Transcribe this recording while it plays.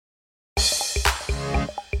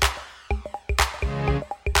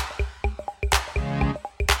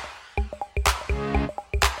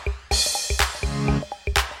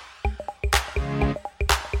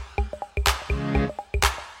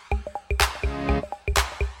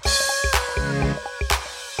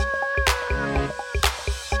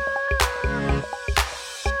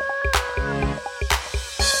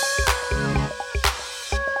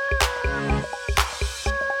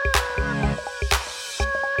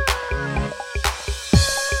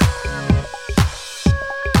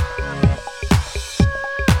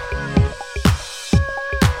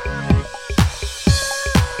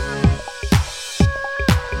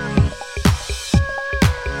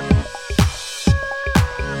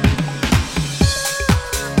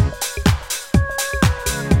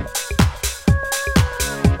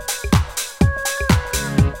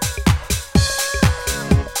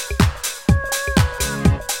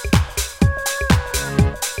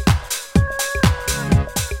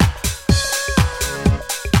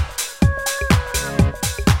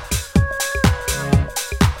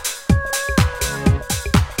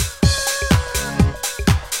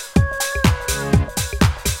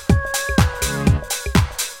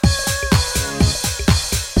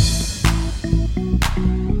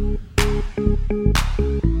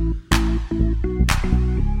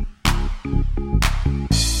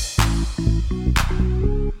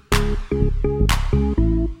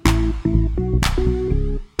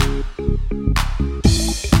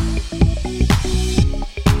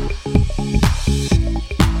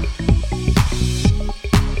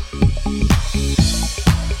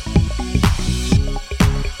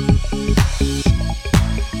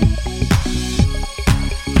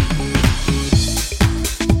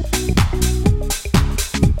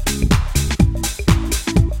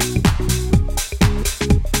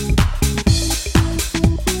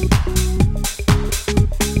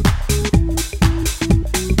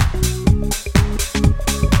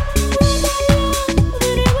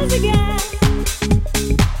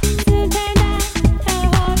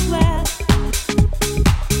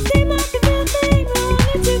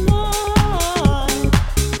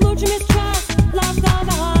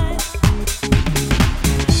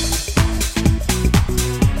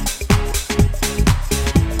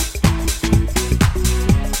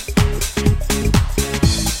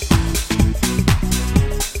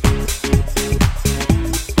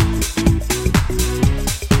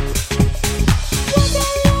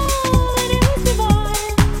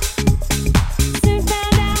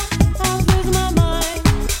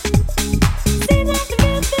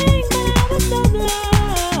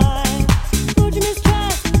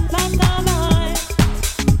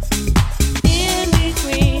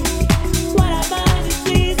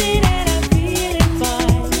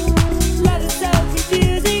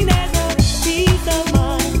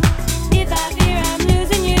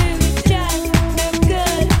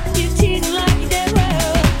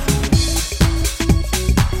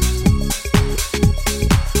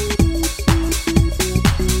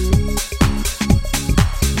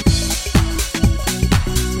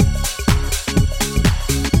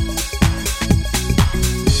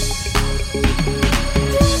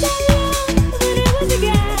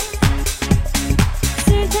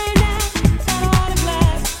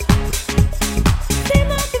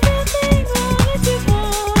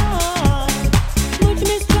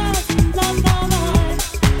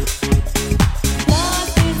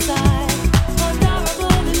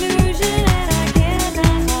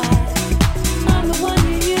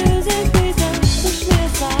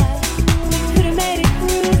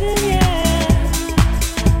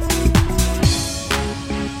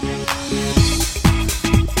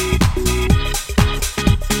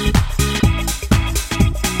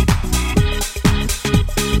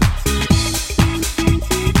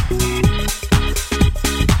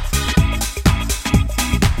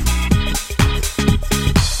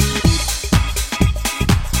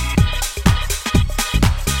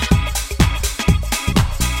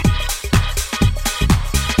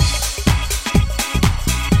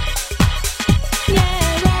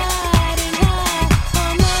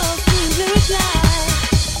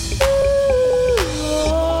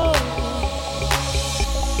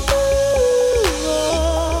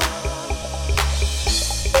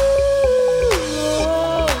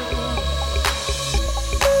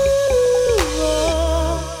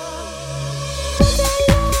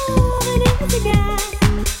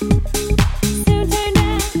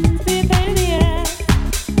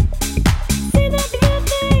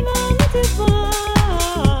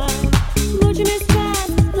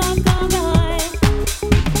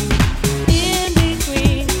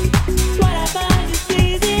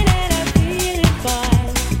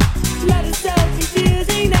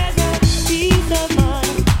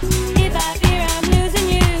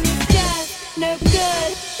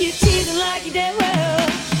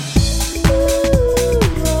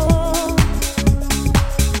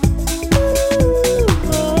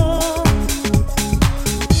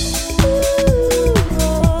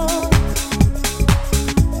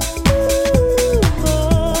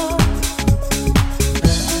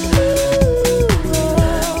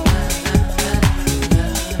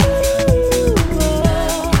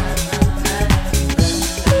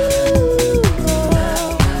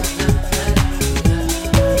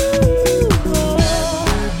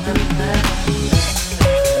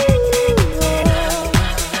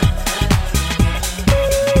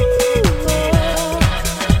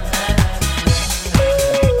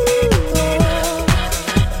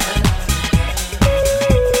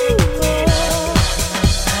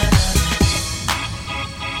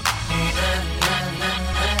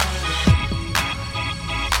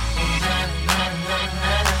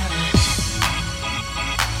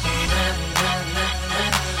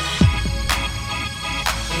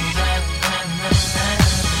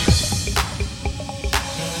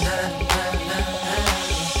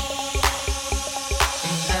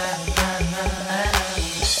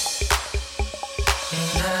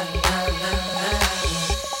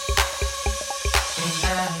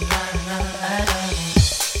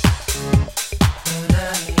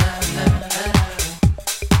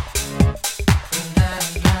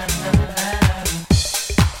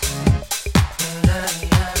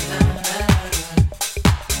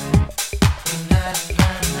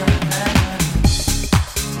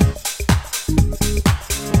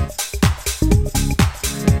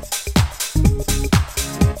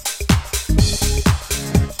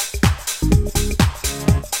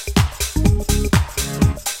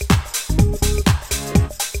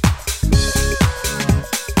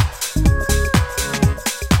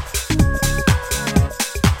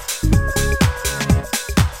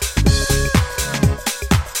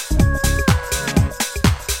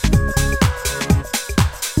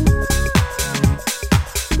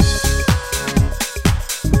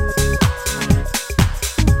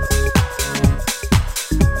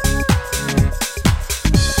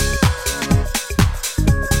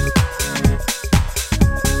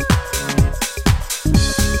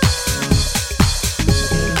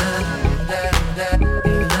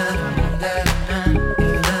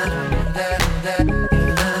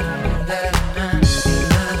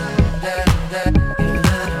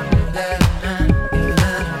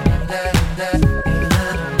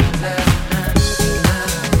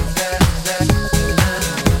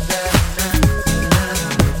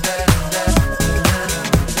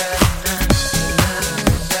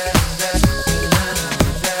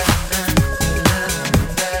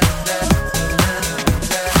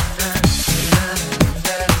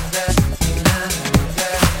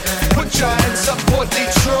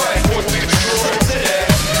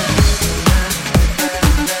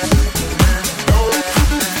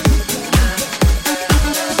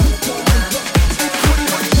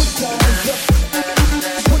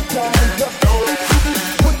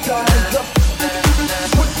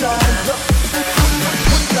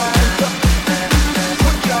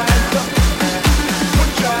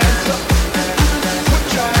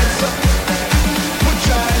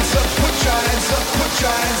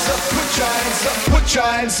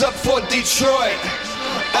your hands up for Detroit,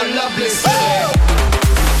 a lovely city.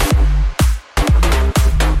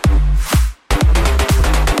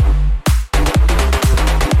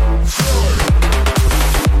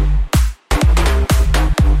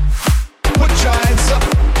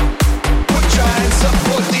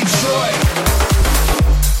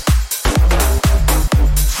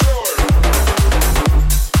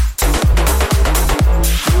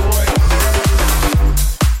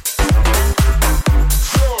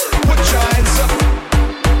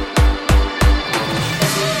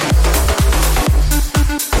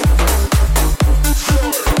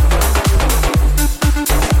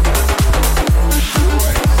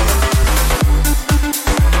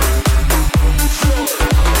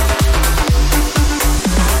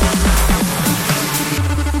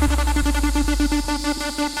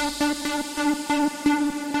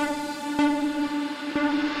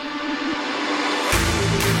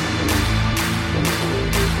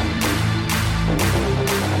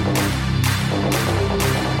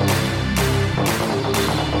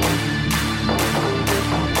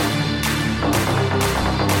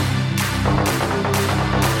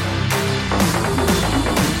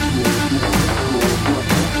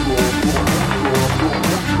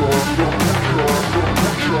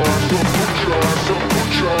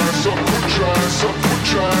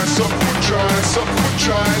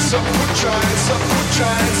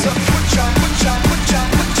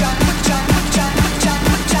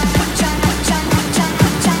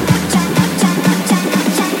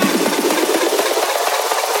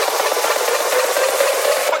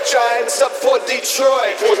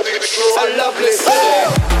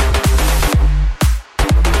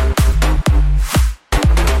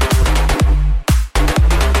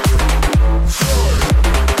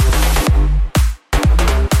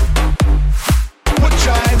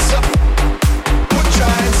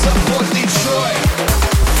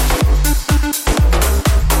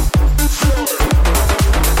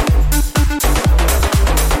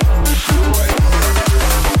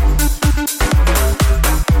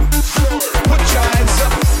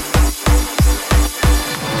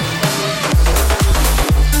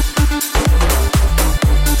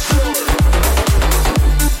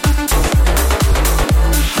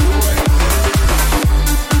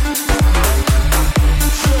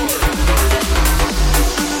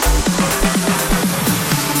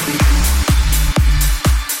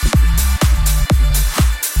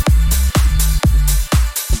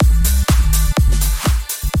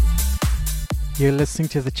 You're listening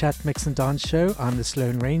to the Chat Mix and Dance Show. I'm the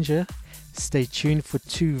Sloan Ranger. Stay tuned for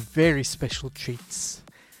two very special treats.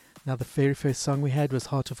 Now, the very first song we had was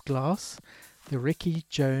Heart of Glass, the Ricky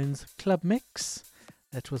Jones Club Mix.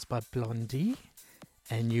 That was by Blondie.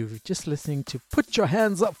 And you're just listening to Put Your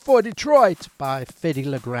Hands Up for Detroit by Fedde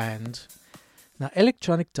Le Grand. Now,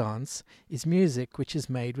 electronic dance is music which is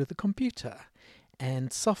made with a computer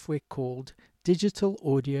and software called Digital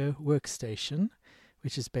Audio Workstation,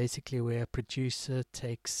 which is basically where a producer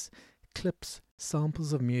takes clips,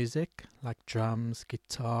 samples of music like drums,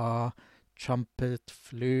 guitar, trumpet,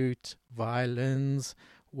 flute, violins,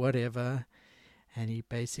 whatever, and he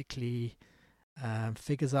basically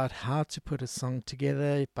figures out how to put a song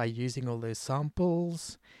together by using all those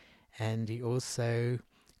samples, and he also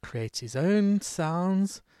creates his own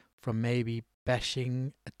sounds from maybe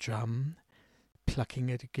bashing a drum, plucking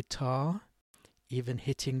at a guitar, even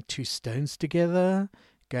hitting two stones together,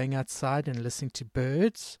 going outside and listening to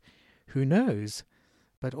birds. Who knows?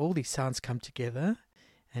 But all these sounds come together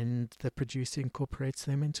and the producer incorporates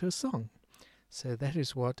them into a song. So that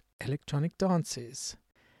is what electronic dance is.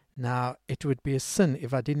 Now, it would be a sin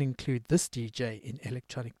if I didn't include this DJ in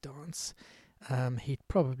electronic dance. He'd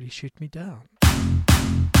probably shoot me down.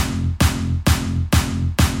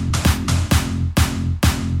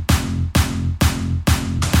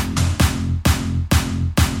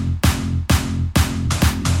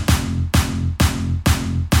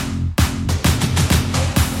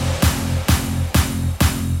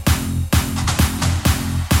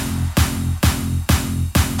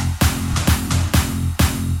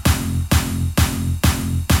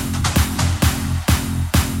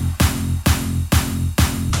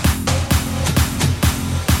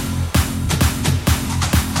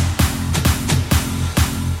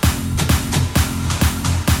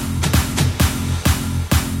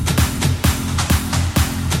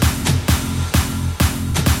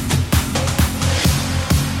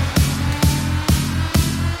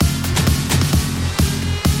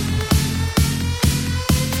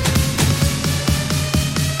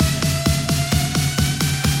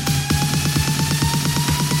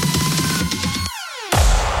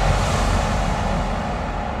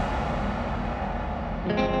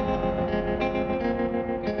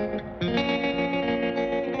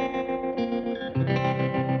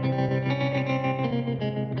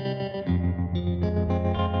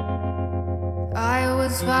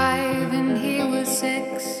 was 5 and he was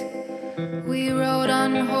 6. We rode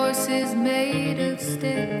on horses made of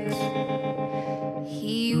sticks.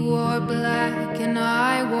 He wore black and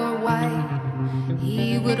I wore white.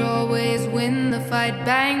 He would always win the fight.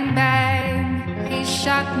 Bang, bang. He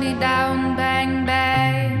shot me down. Bang,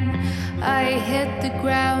 bang. I hit the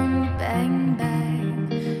ground. Bang,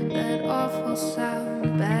 bang. That awful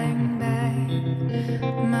sound. Bang,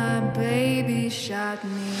 bang. My baby shot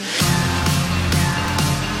me down.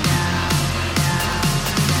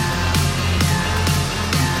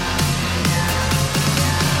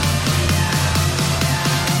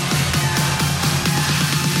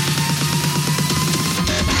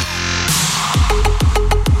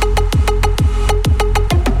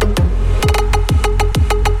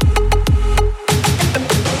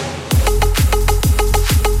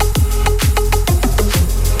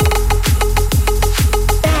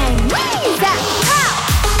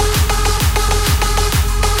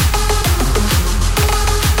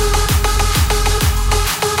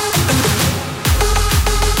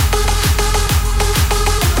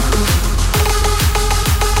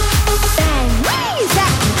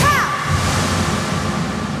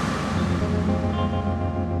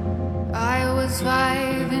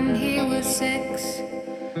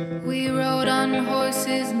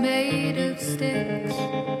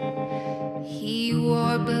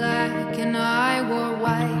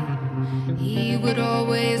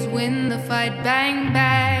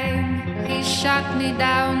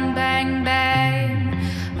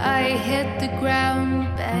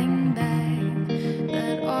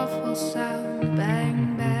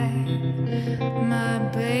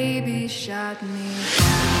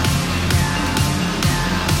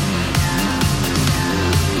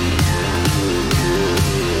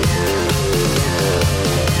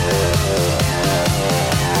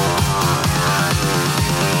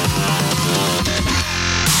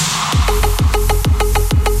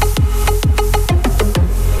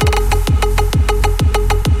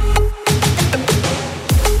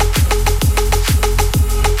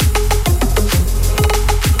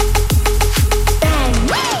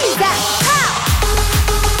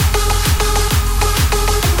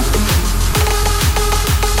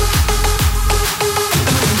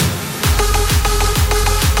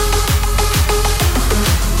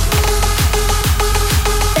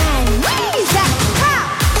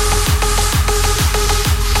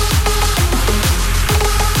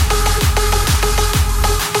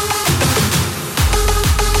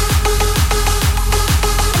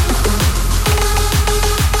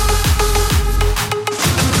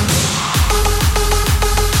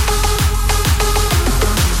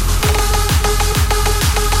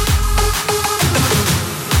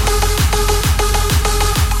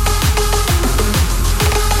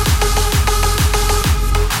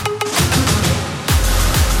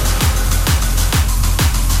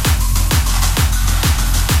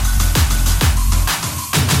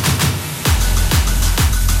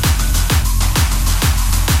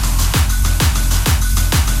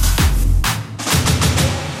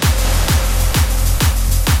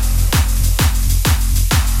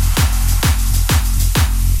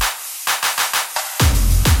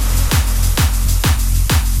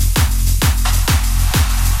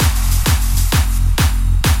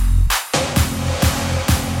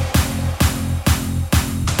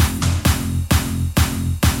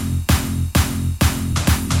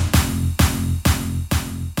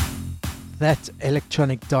 That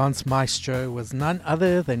electronic dance maestro was none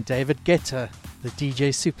other than David Guetta, the DJ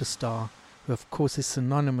superstar, who of course is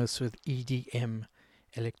synonymous with EDM,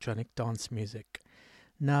 electronic dance music.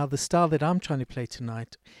 Now, the style that I'm trying to play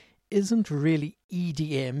tonight isn't really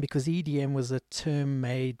EDM, because EDM was a term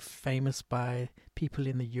made famous by people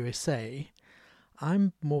in the USA.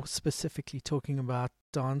 I'm more specifically talking about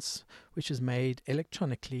dance which is made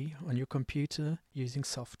electronically on your computer using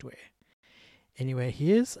software. Anyway,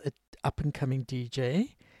 here's an up-and-coming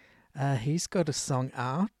DJ. He's got a song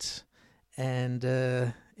out, and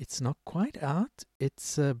it's not quite out.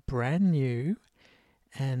 It's brand new,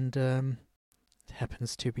 and it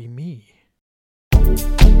happens to be me.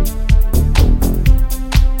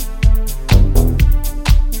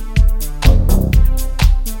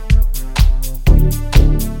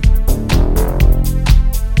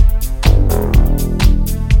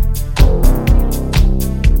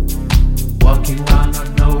 Walking around not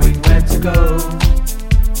knowing where to go,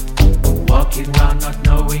 walking around not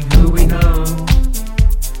knowing who we know,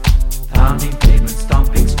 pounding pavement,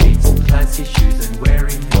 stomping streets in classy shoes and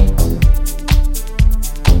wearing heat.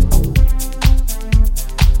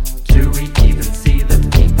 Do we even see the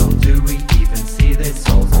people? Do we even see their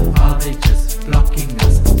souls? Or are they just blocking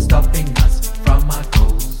us, stopping us from our goals?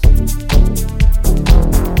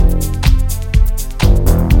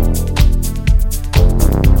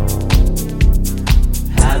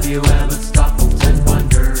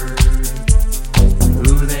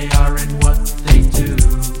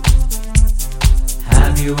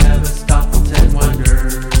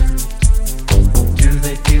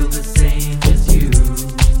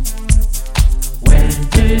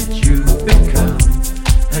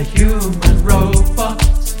 human robot?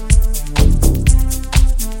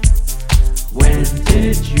 When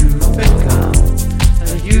did you become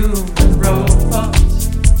a human robot?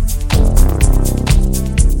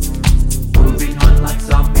 Moving on like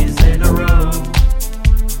zombies in a row.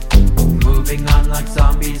 Moving on like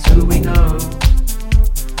zombies who we know.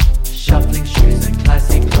 Shuffling shoes and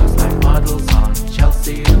classy clothes like models on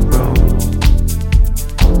Chelsea Road.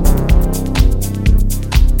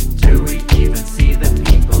 Do we even see the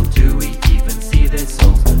people? Do we even see their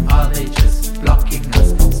souls? Are they just blocking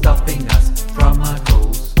us, stopping us from our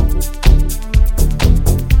goals?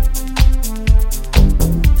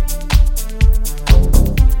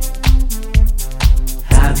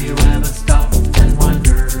 Have you ever stopped and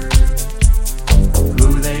wondered who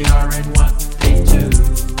they are and what they do?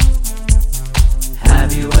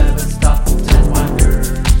 Have you ever stopped and wondered,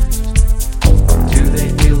 do they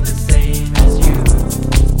feel the same as you?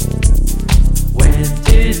 When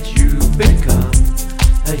did you become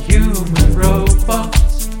a human robot?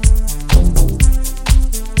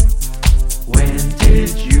 When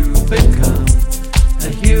did you become a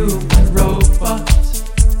human robot?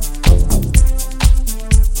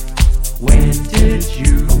 When did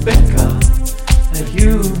you become a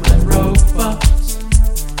human robot?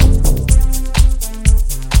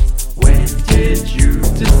 When did you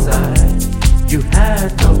decide you had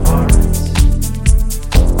no heart?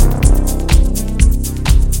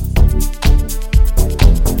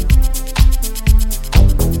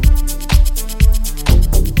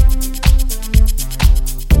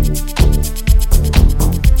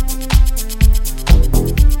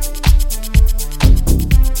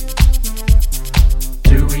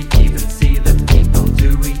 Do we even see the people? Do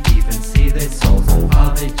we even see their souls?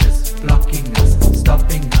 Are they just blocking us,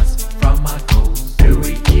 stopping us from our goals? Do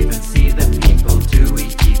we even see the people? Do we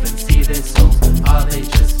even see their souls? Are they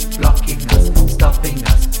just blocking us, stopping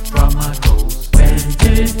us from our goals? When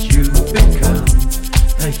did you become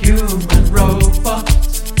a human robot?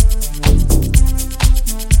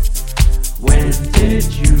 When did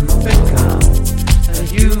you become a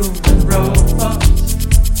human robot?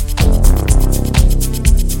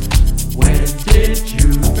 When did you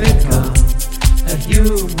become a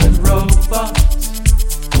human robot?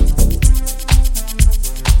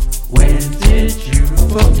 When did you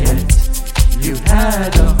forget you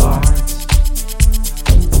had a heart?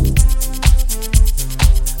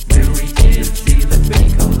 Do we even see the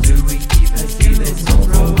people? Do we even see their souls?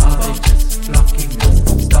 Are they just blocking us,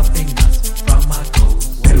 stopping us from our goals?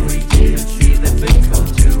 Do we even see the people?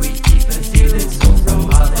 Do we even see their souls?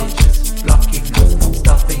 Are they just blocking us,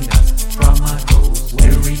 stopping us from our goals? Do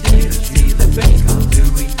we even see the people? Do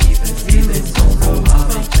we even see their souls? Are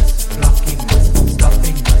they just blocking us,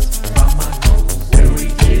 stopping us from our goals? Do we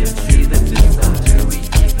even see the people? Do we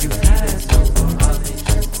even see their souls? Are they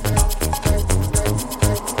just blocking us?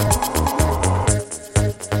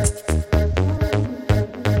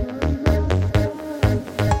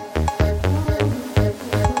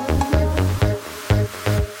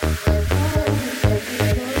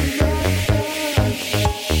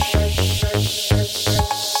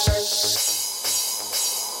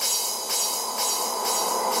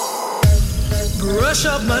 Brush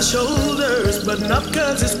off my shoulders, but not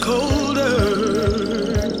 'cause it's colder.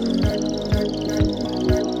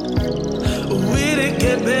 Will it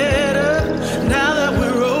get better now that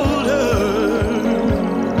we're older?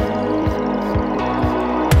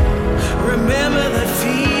 Remember that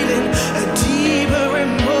feeling, a deeper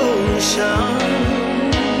emotion.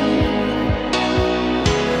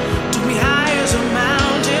 Took me high as a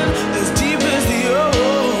mountain, as deep as the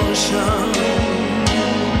ocean.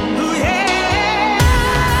 Ooh, yeah.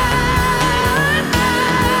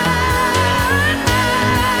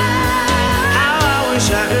 How I wish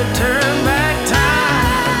I could turn back time.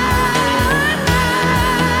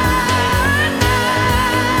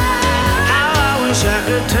 How I wish I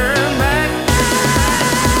could turn back.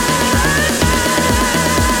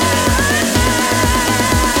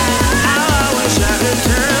 How I wish I could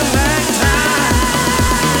turn back time.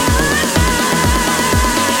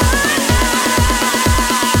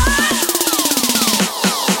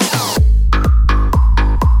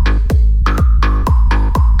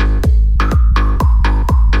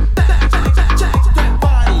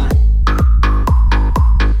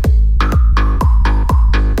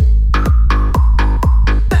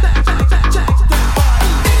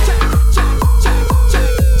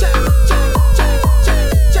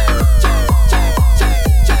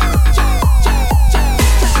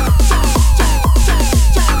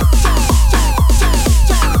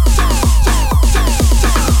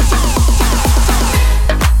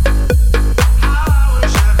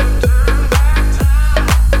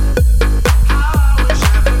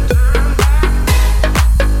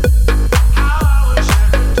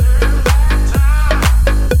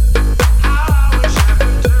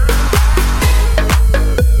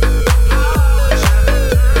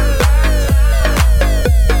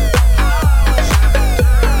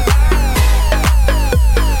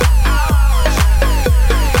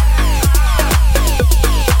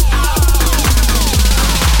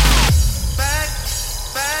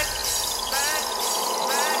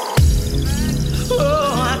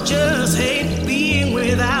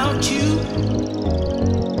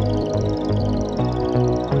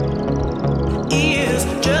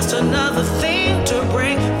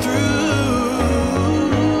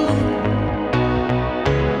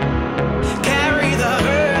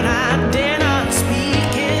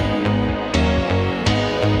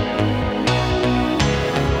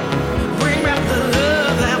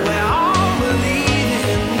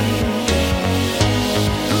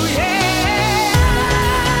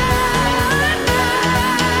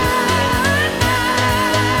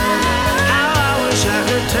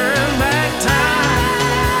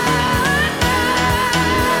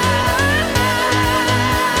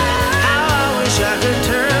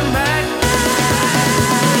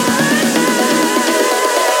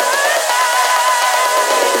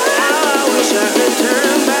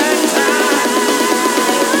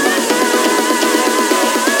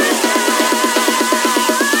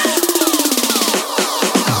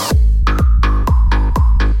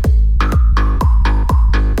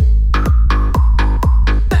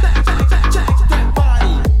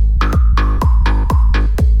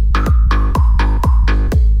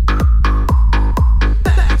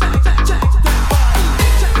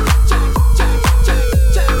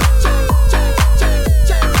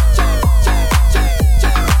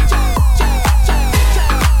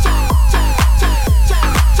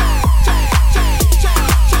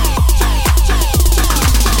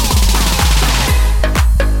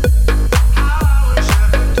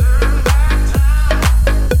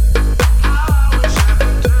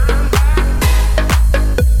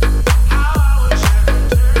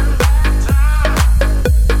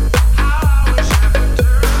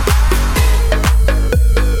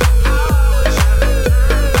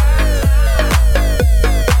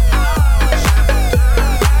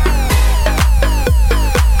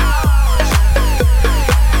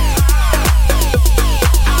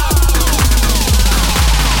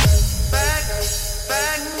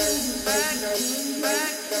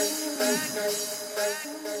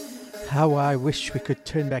 I wish we could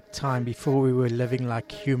turn back time before we were living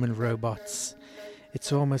like human robots.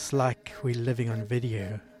 It's almost like we're living on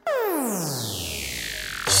video.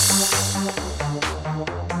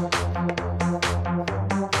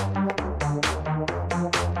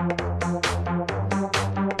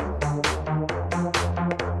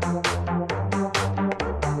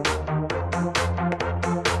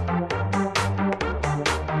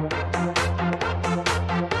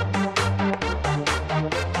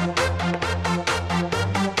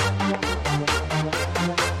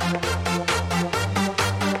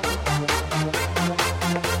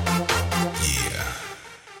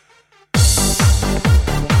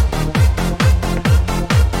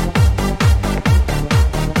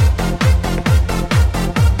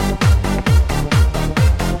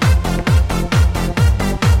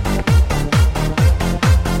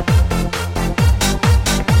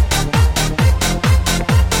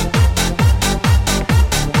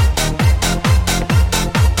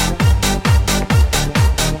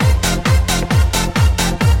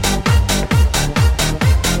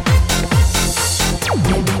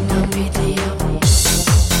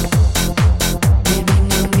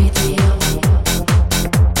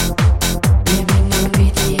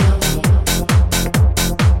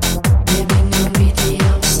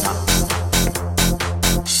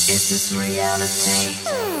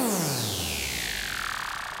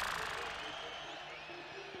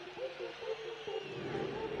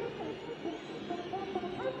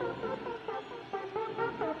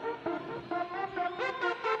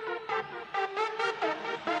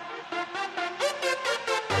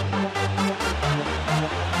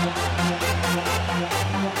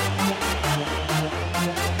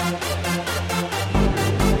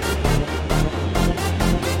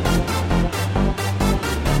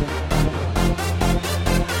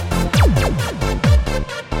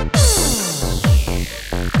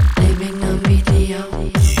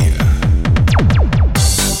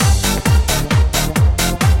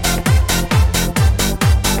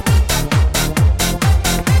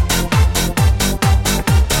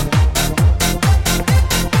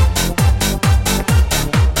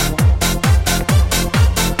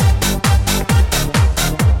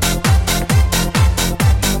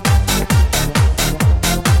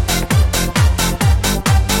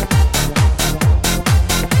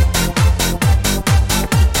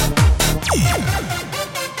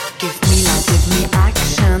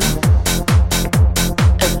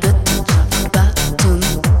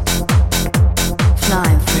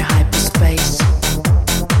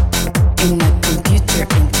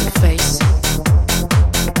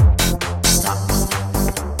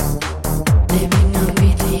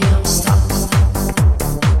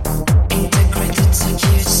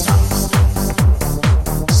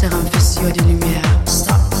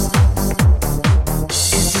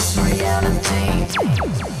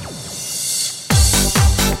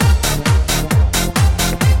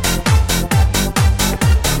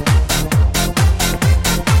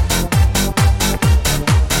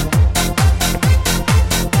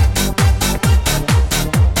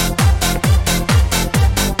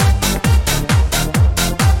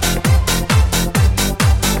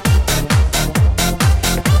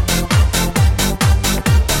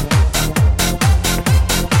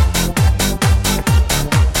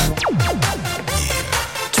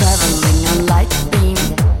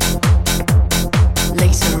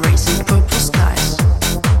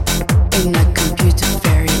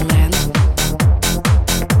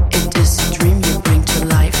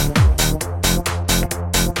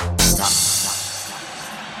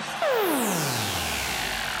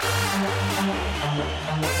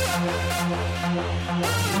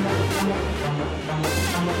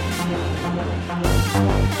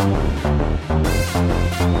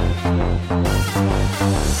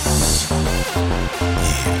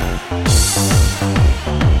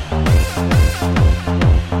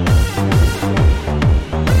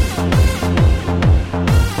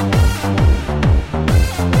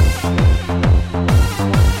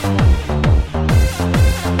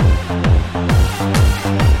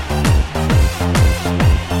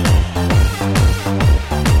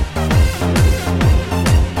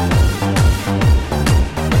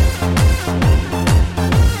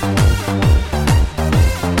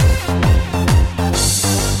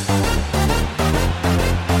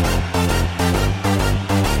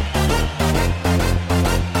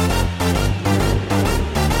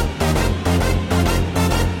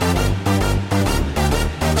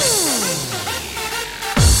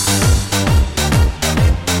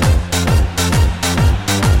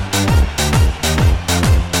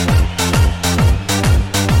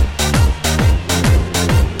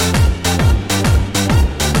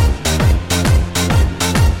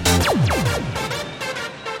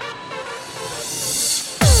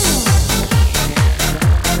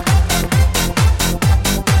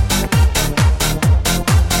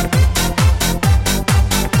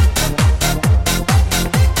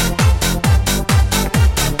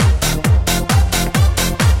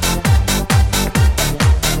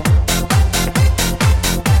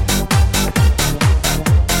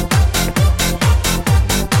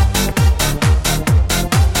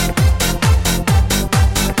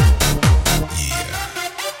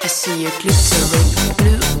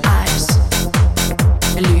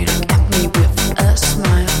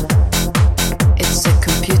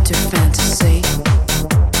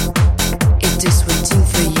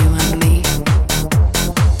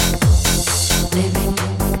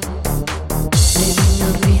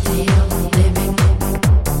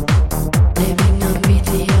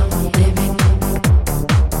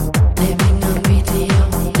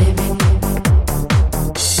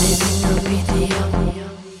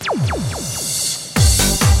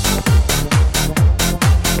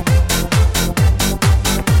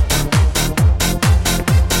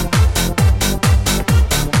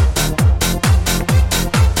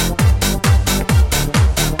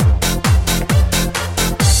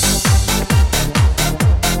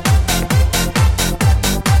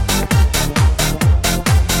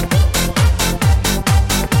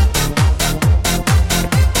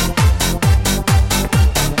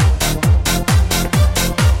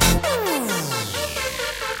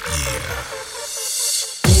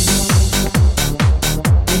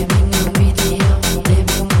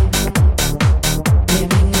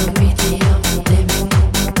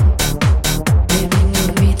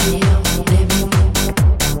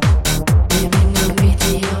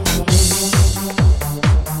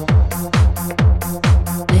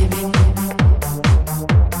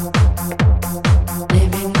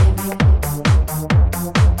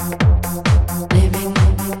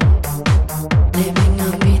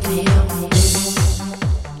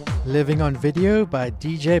 Living on Video by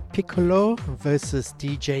DJ Piccolo versus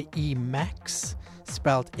DJ E Max,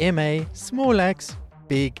 spelled M-A, small x,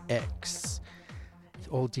 big X.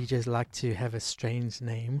 All DJs like to have a strange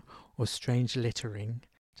name or strange lettering,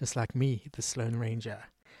 just like me, the Sloan Ranger.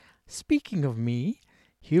 Speaking of me,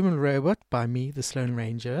 Human Robot by me, the Sloan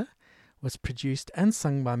Ranger, was produced and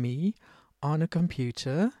sung by me on a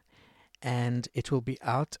computer, and it will be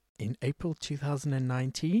out in April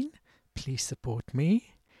 2019. Please support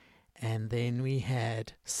me. And then we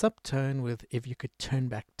had Subtone with If You Could Turn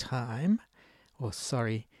Back Time, or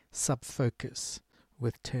sorry, Subfocus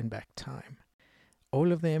with Turn Back Time.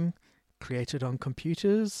 All of them created on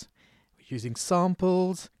computers, using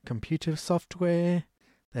samples, computer software.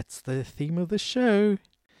 That's the theme of the show.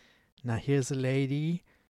 Now here's a lady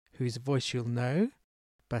whose voice you'll know,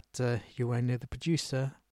 but you won't know the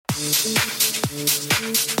producer.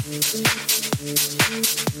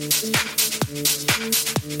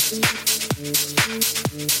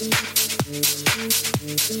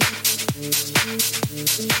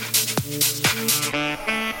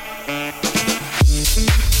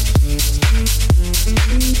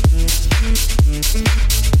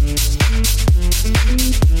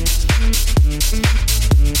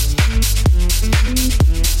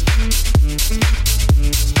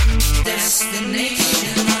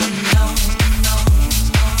 Destination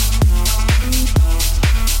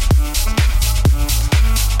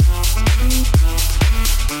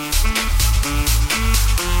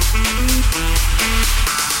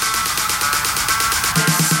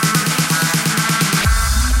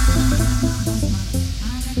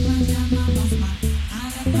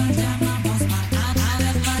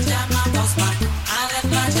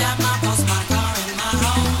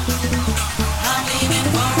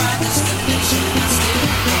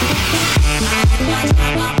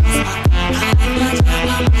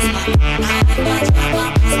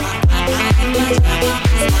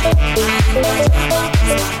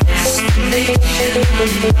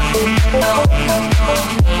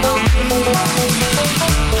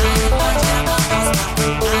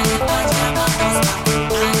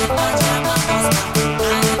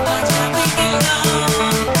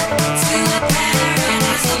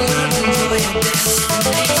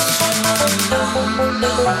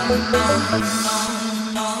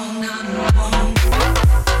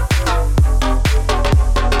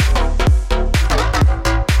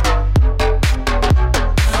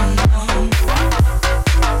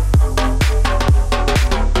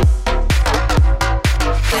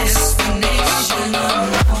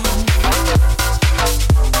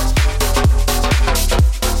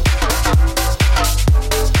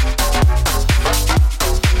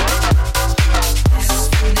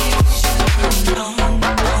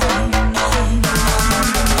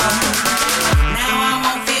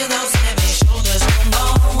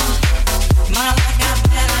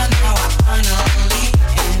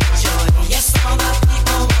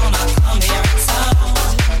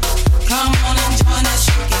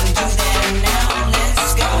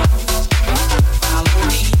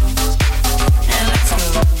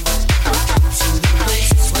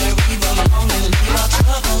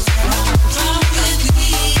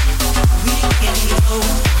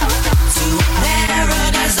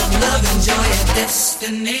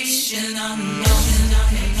unknown.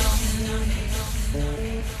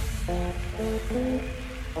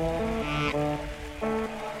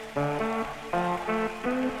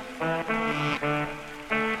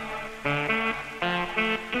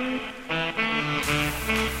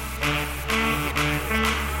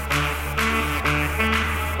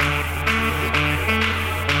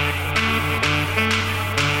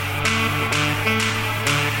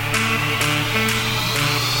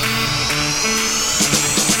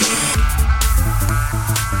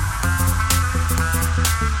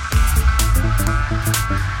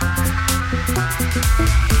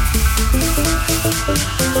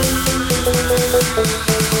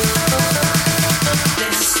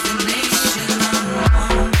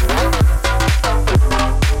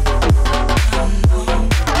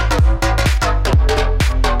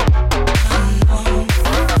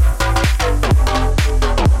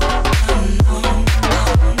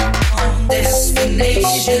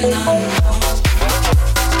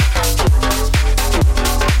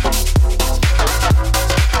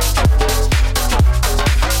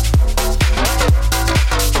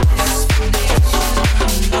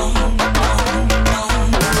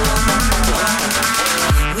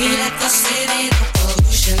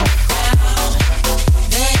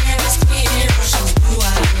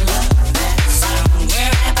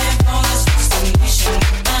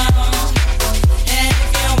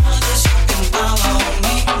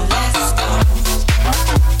 Let's go.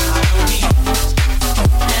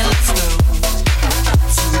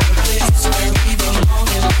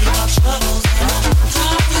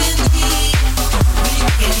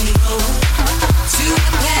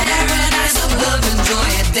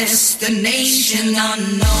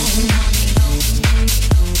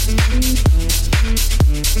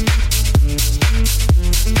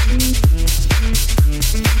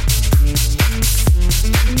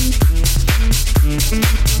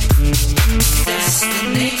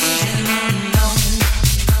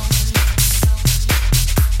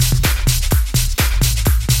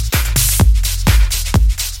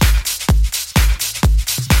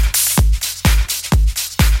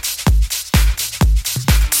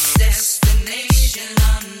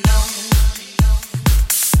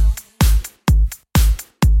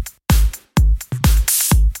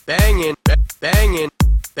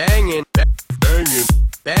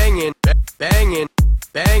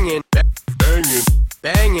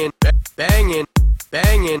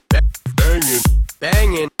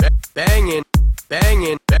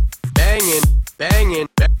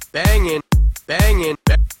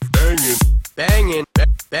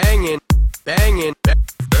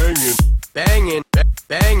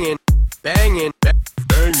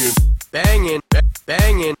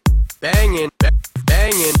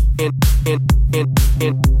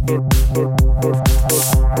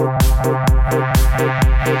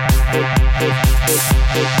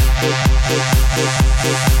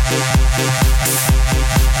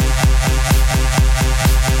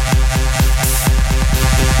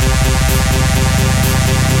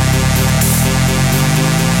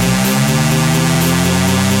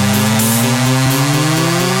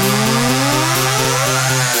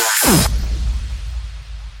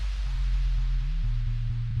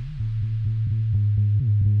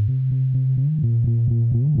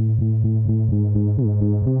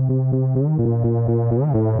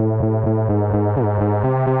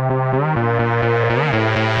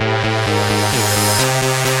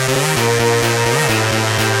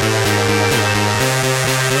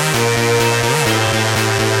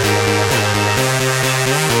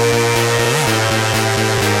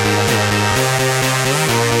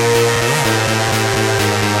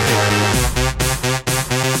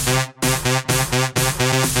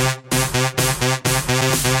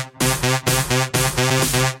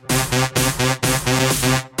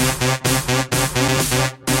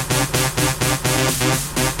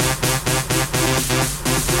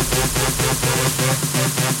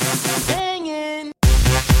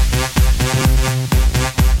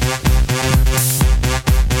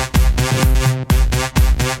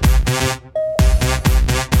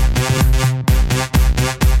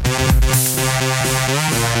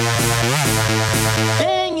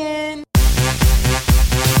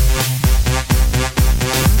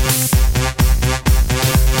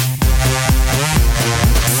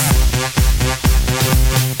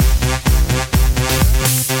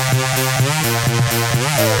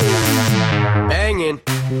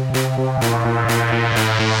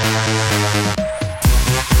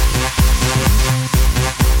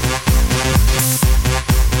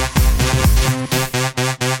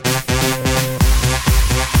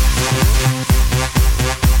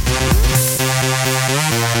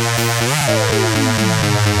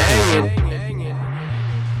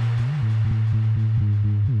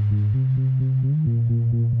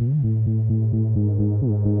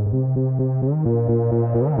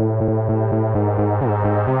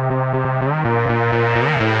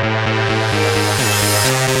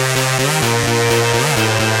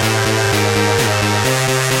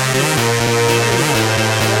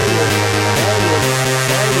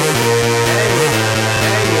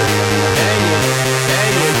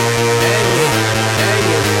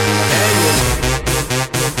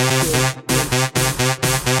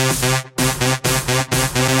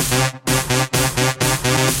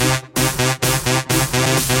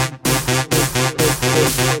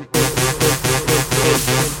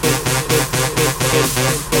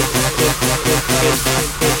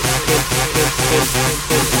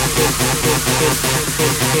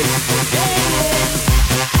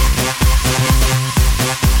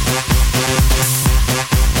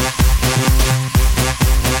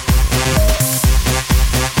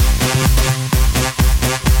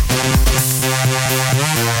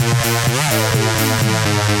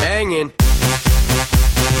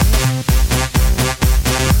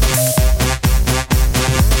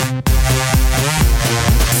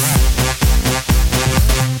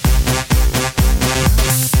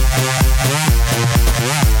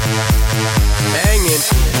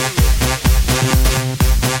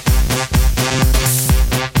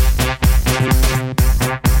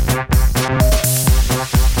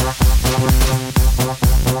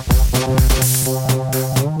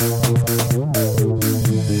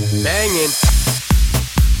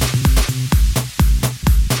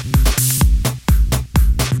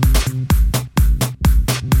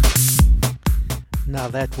 Now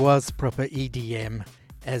that was proper EDM,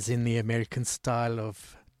 as in the American style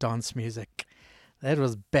of dance music. That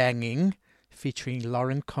was Banging, featuring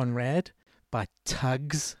Lauren Conrad by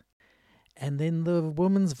Tugs. And then the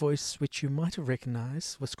woman's voice, which you might have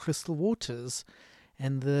recognized, was Crystal Waters.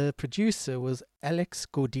 And the producer was Alex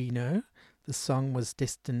Gaudino. The song was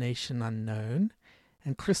Destination Unknown.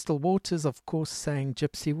 And Crystal Waters, of course, sang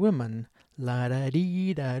Gypsy Woman.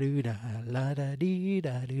 La-da-dee-da-doo-da,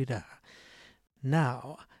 la-da-dee-da-doo-da.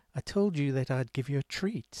 Now, I told you that I'd give you a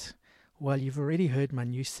treat. Well, you've already heard my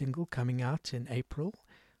new single coming out in April.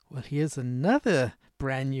 Well, here's another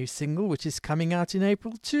brand new single which is coming out in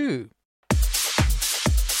April too.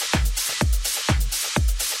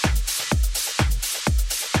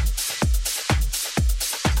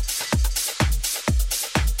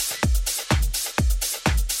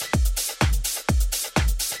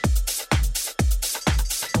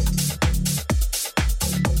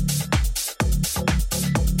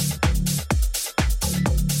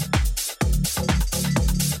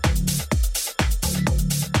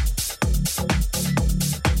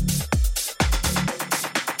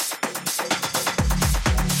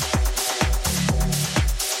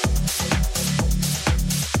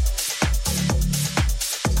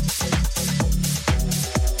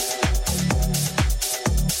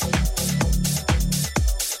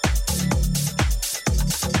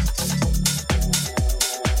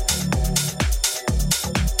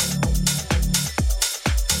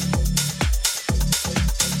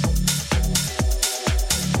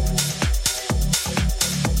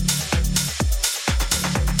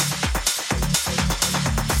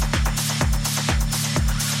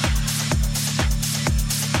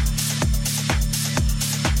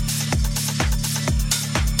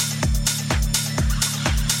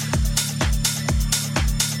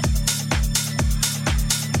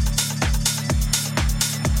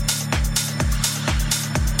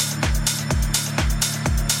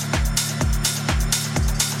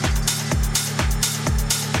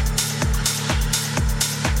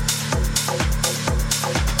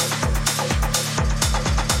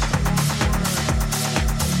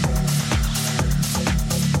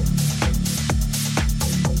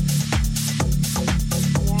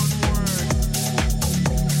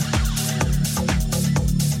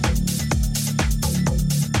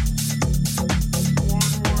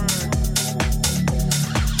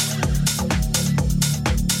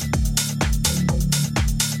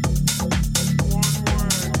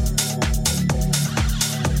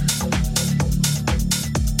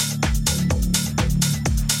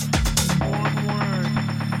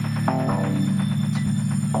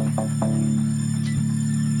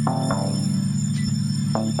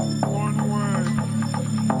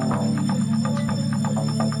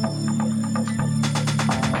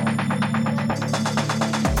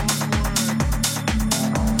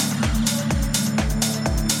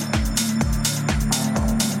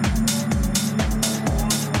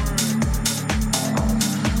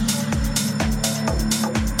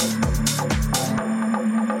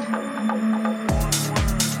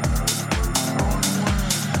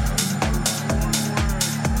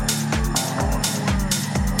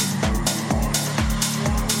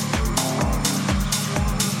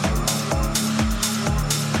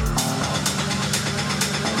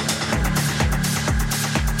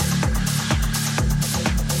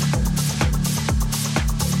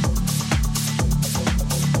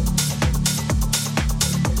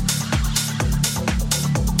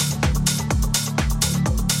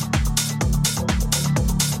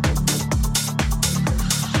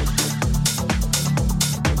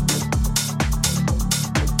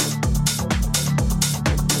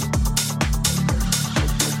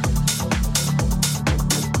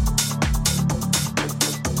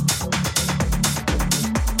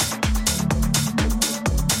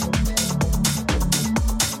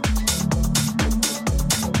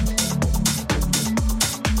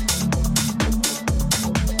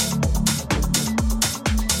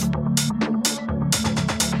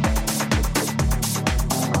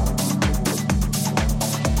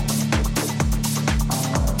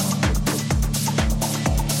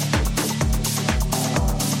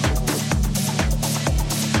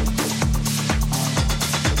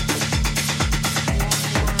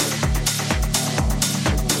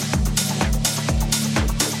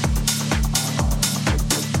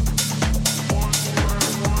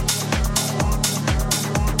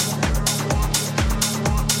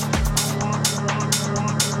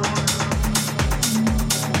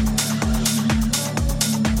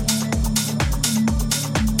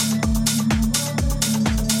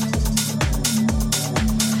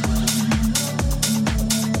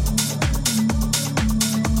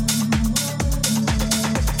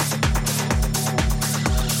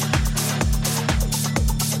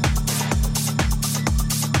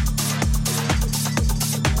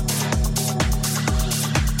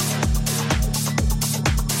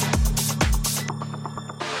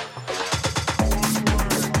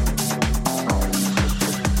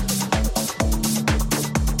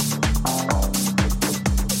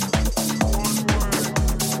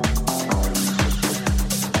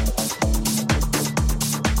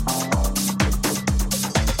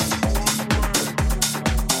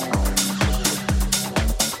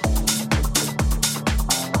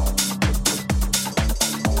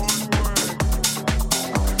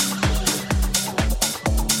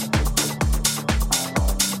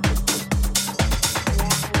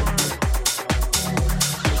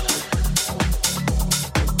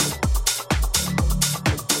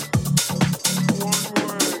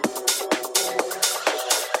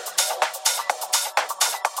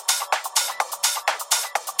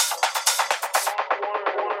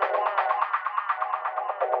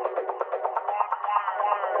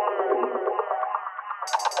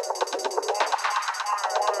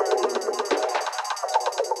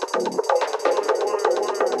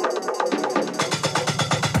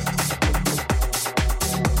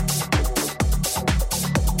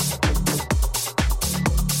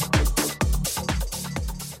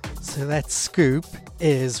 that scoop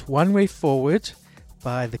is One Way Forward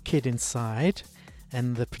by The Kid Inside,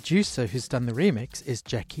 and the producer who's done the remix is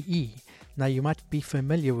Jackie E. Now you might be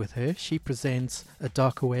familiar with her. She presents a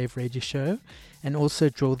darker wave radio show and also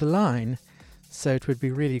Draw the Line. So it would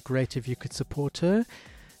be really great if you could support her.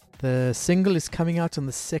 The single is coming out on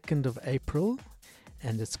the 2nd of April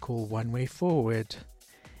and it's called One Way Forward.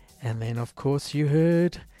 And then of course you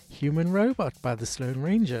heard Human Robot by the Sloan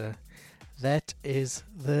Ranger. That is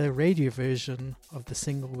the radio version of the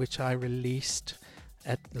single which I released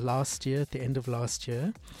at the end of last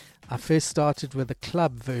year. I first started with a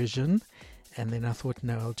club version and then I thought,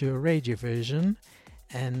 no, I'll do a radio version.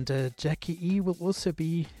 And Jackie E will also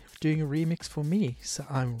be doing a remix for me, so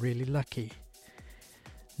I'm really lucky.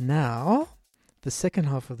 Now, the second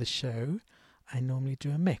half of the show, I normally do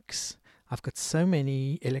a mix. I've got so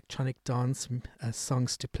many electronic dance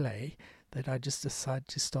songs to play that I just decided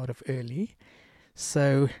to start off early.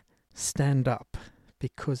 So stand up,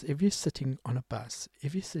 because if you're sitting on a bus,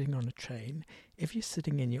 if you're sitting on a train, if you're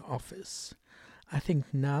sitting in your office, I think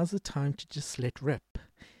now's the time to just let rip.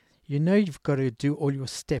 You know you've got to do all your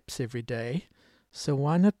steps every day, so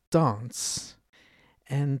why not dance?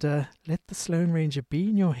 And let the Sloan Ranger be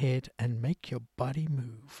in your head and make your body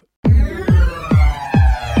move.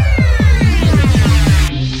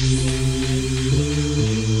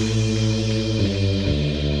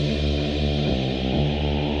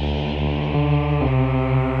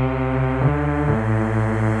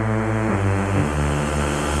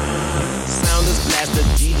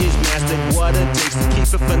 What it takes to keep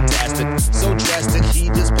it fantastic. So drastic, he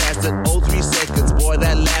just passed it. Oh, 3 seconds, boy,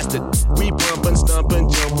 that lasted. We bump and stomp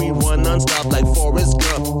and jump, we run non-stop like Forrest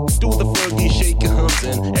Gump. Do the Fergie, shake your humps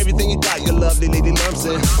in. Everything you got, your lovely lady lumps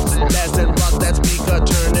in. Blast and rock that speaker,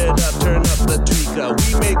 turn it up, turn up the tweaker.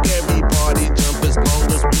 We make every party jump as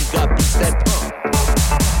long as we got beats that pump.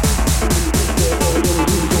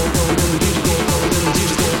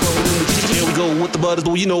 Here we go with the butters,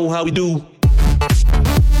 boy, you know how we do.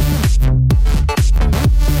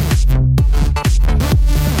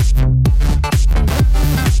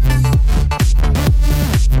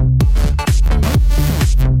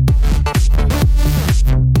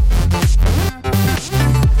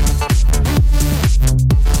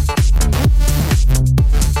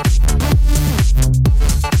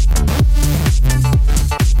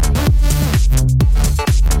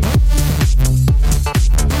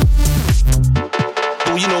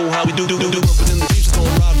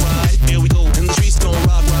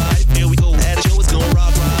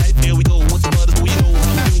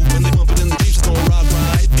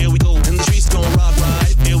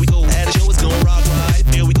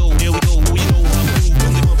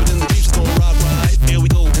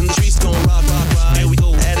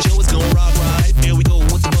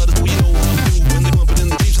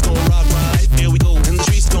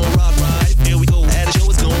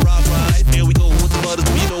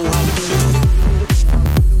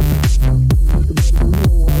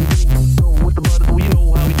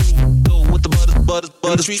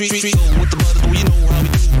 Street. With the butters, we know how we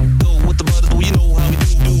do. Go with the butters, we know how we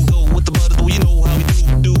do. Go with the butters, we know how we do.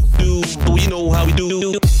 We know how we do.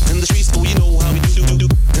 In the streets, we know how we do.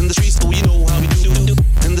 In the streets, we know how we do.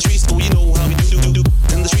 In the streets, we know how we do.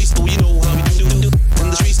 In the streets, we know how we do. In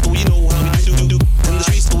the streets, we know how we do. In the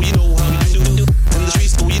streets, we know how we do. In the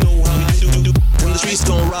streets, we know how we do. In the streets,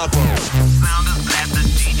 gon' rock. Sound is blasted,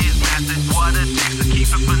 DJ's blasted. What it takes to keep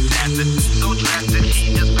it fantastic. So drastic,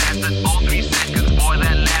 he just passed it. Oh, 3 seconds, boy,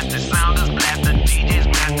 that lasted. Sound is blasted, DJ's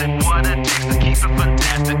blasted. What it takes to keep it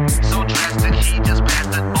fantastic. So drastic, he just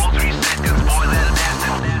passed it. Oh, 3 seconds, boy, that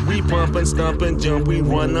lasted. We bump and stomp and jump, we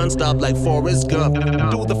run non-stop like Forrest Gump.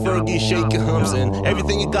 Do the Fergie, shake your humps in.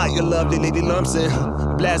 Everything you got, your lovely lady lumps in.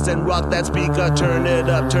 Blast and rock that speaker, turn it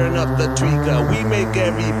up, turn up the tweaker. We make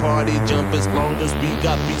every party jump as long as we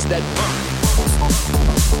got beats that pump.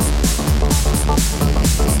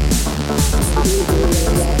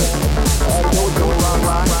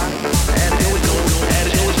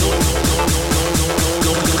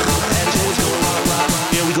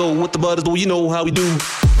 Here we go with the butters, boy, you know how we do.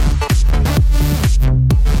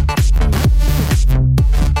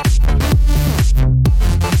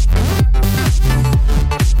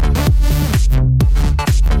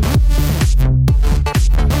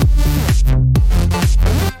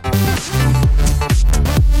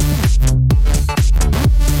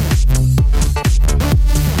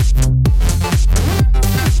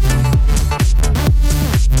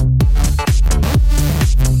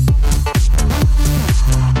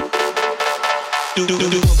 When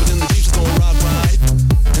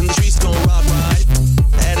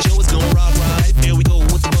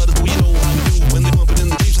they bump it in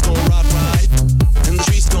the Jeeps, it's gon' rock right.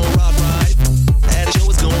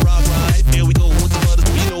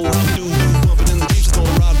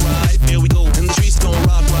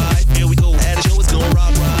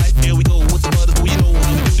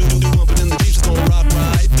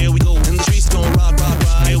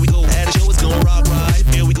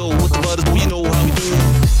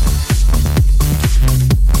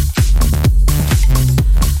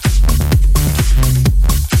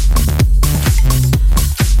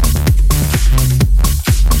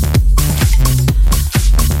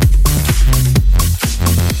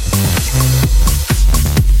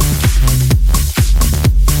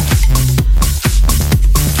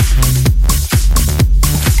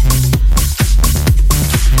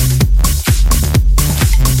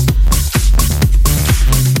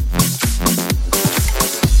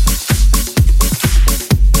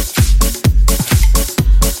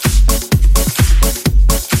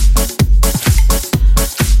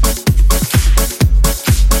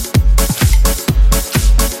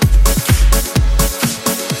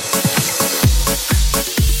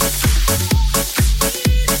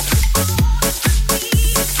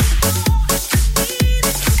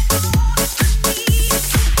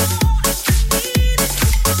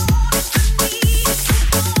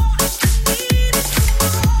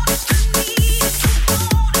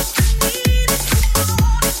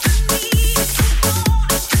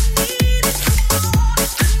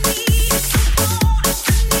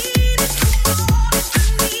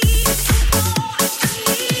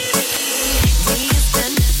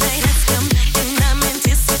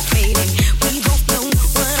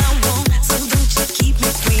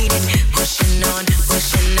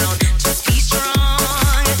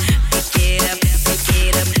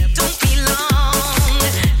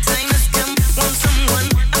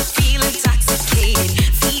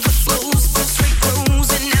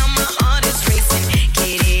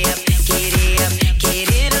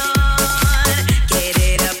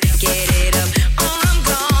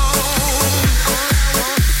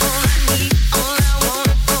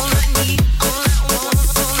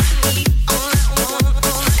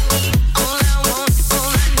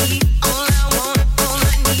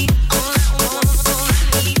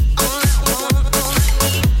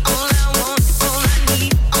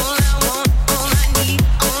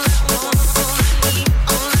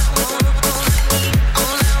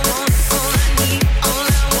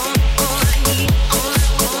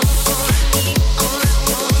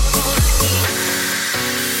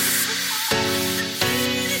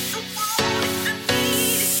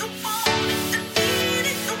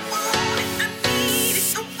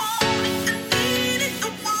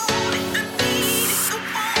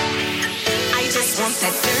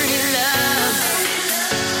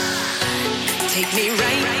 Take me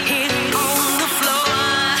right here on the floor.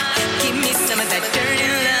 Give me some of that dirty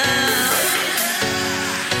love.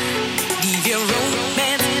 Leave your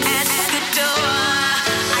romance at the door.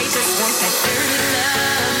 I just want that dirty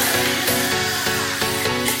love.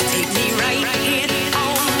 Take me right here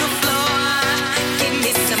on the floor. Give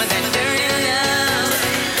me some of that dirty love.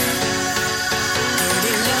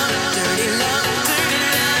 Dirty love, dirty love, dirty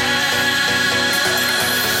love.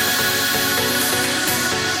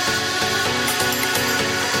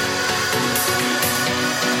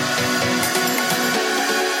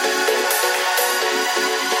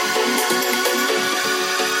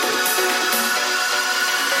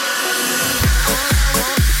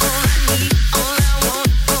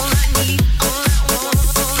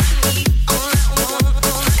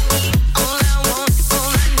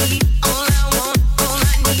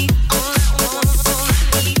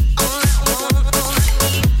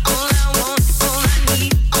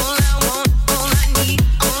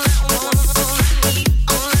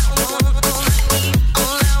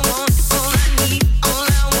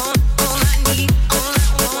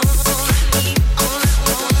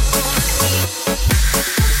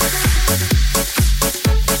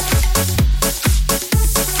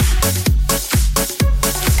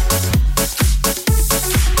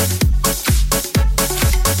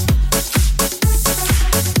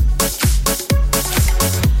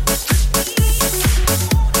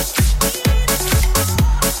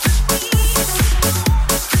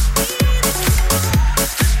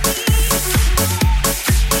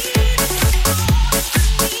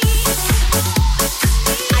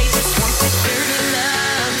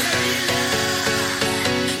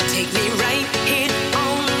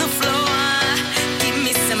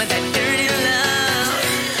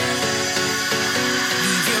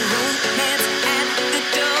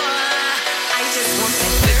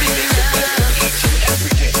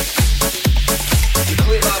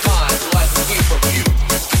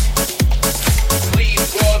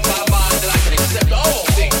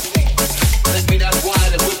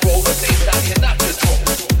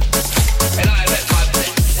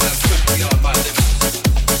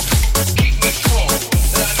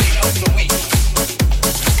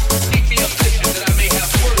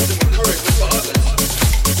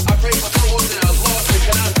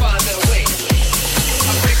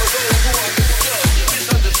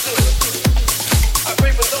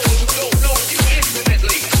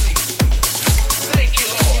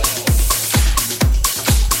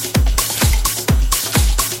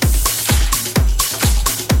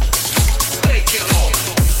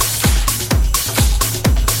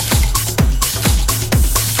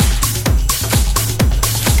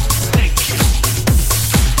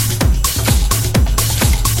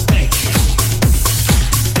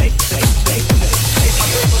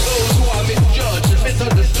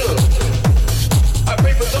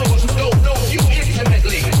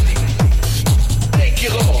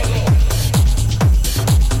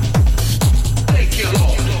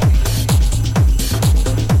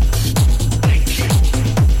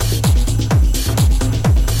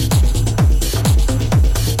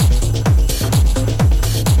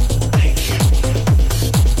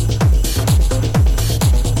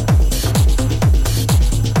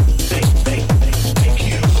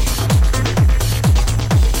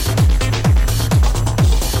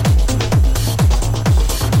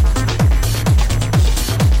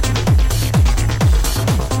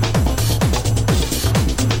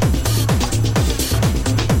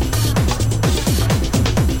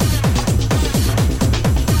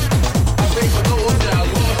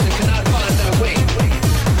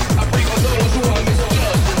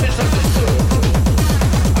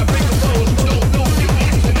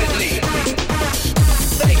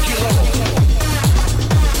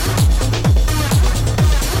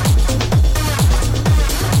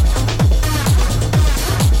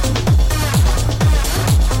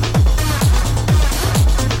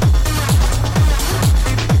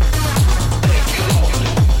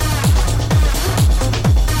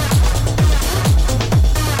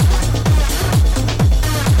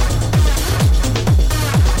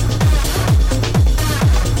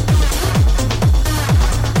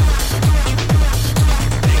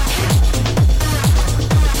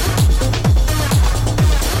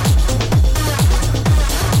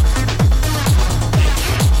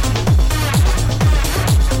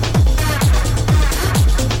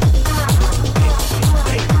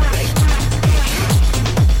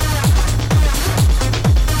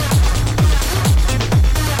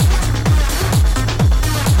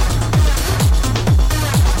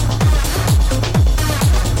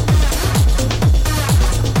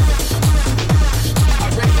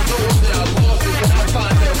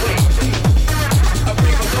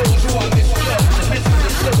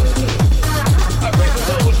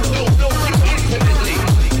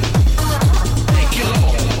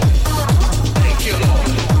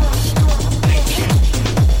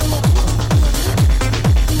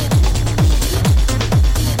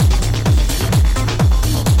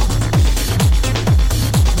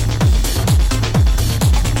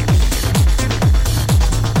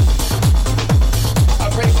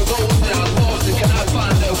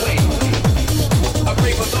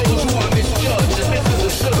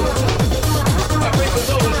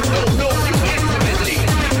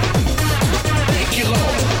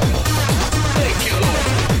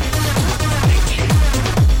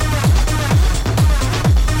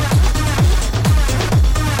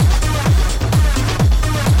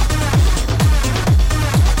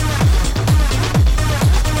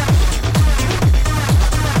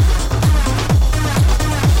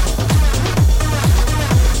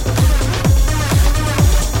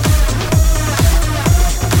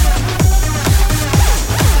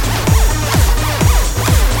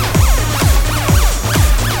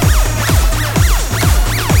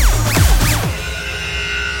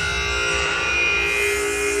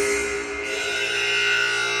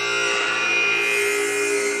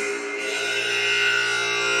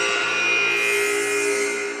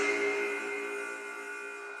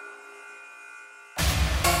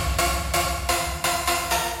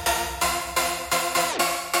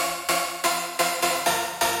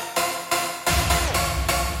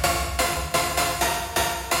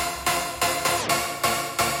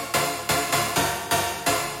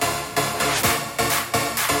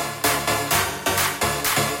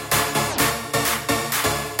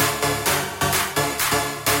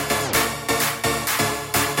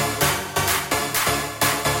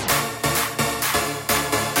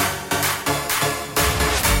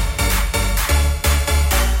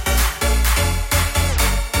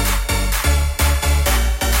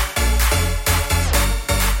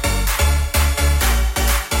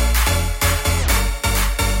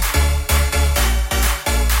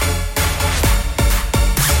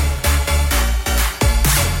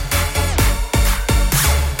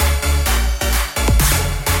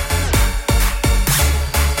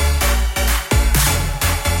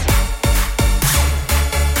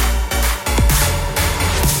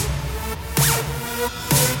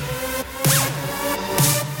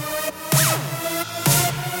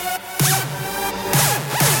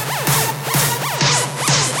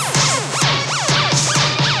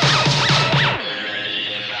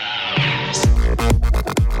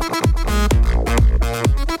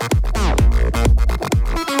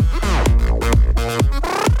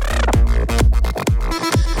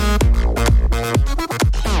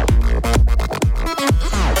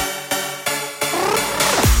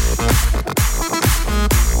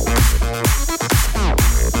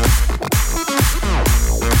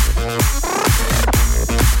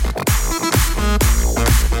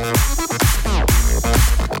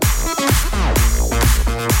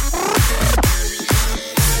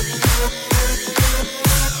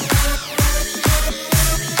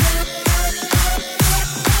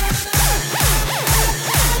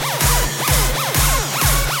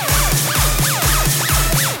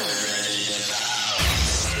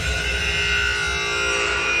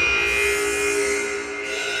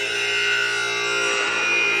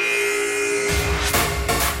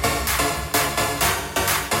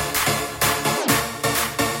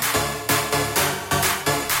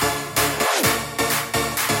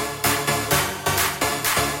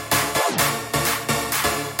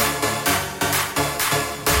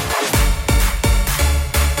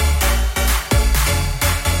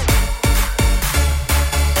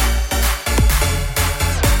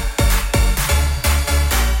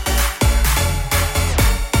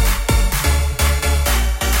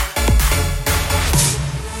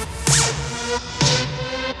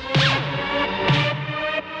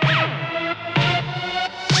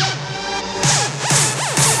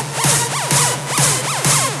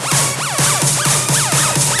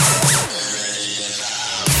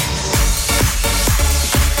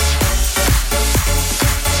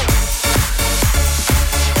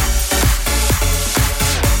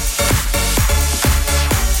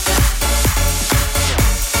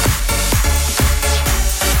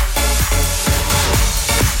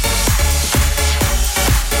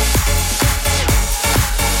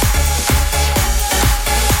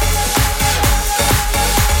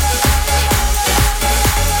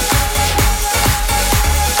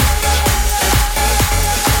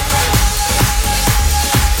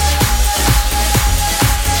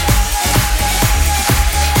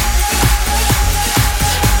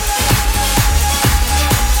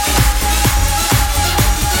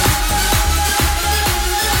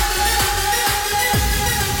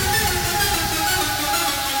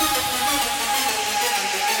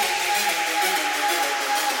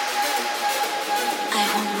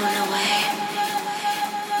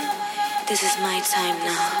 This is my time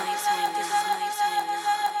now.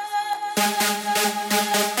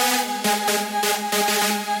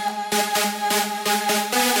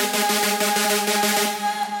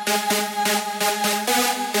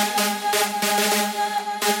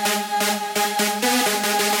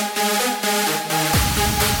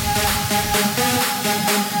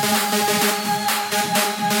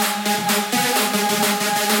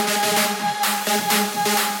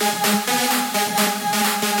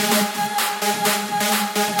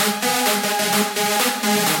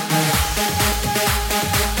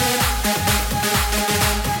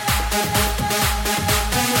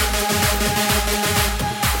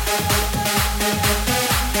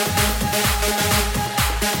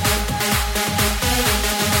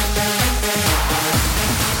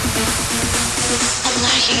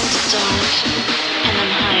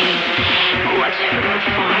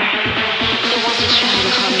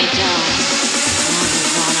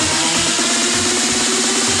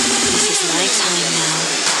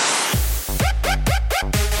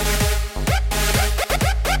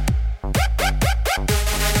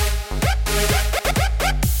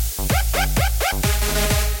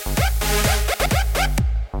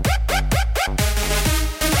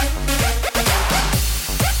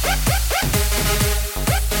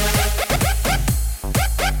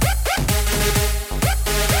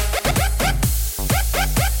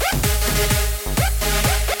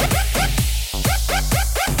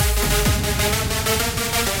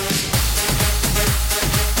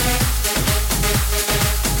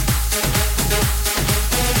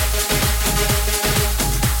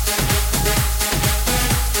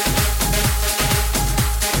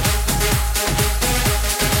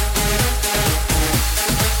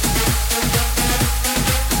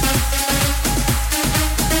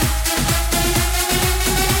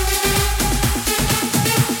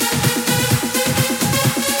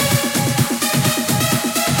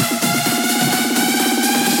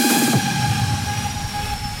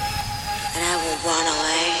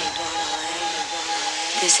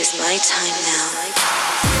 This is my time now.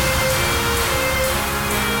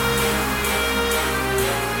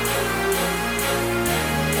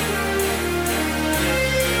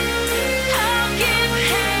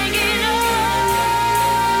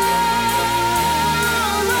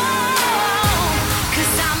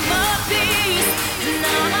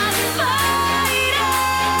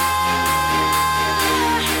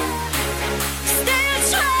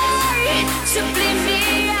 To bleed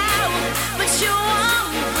me out, but you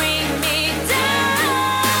won't bring me down.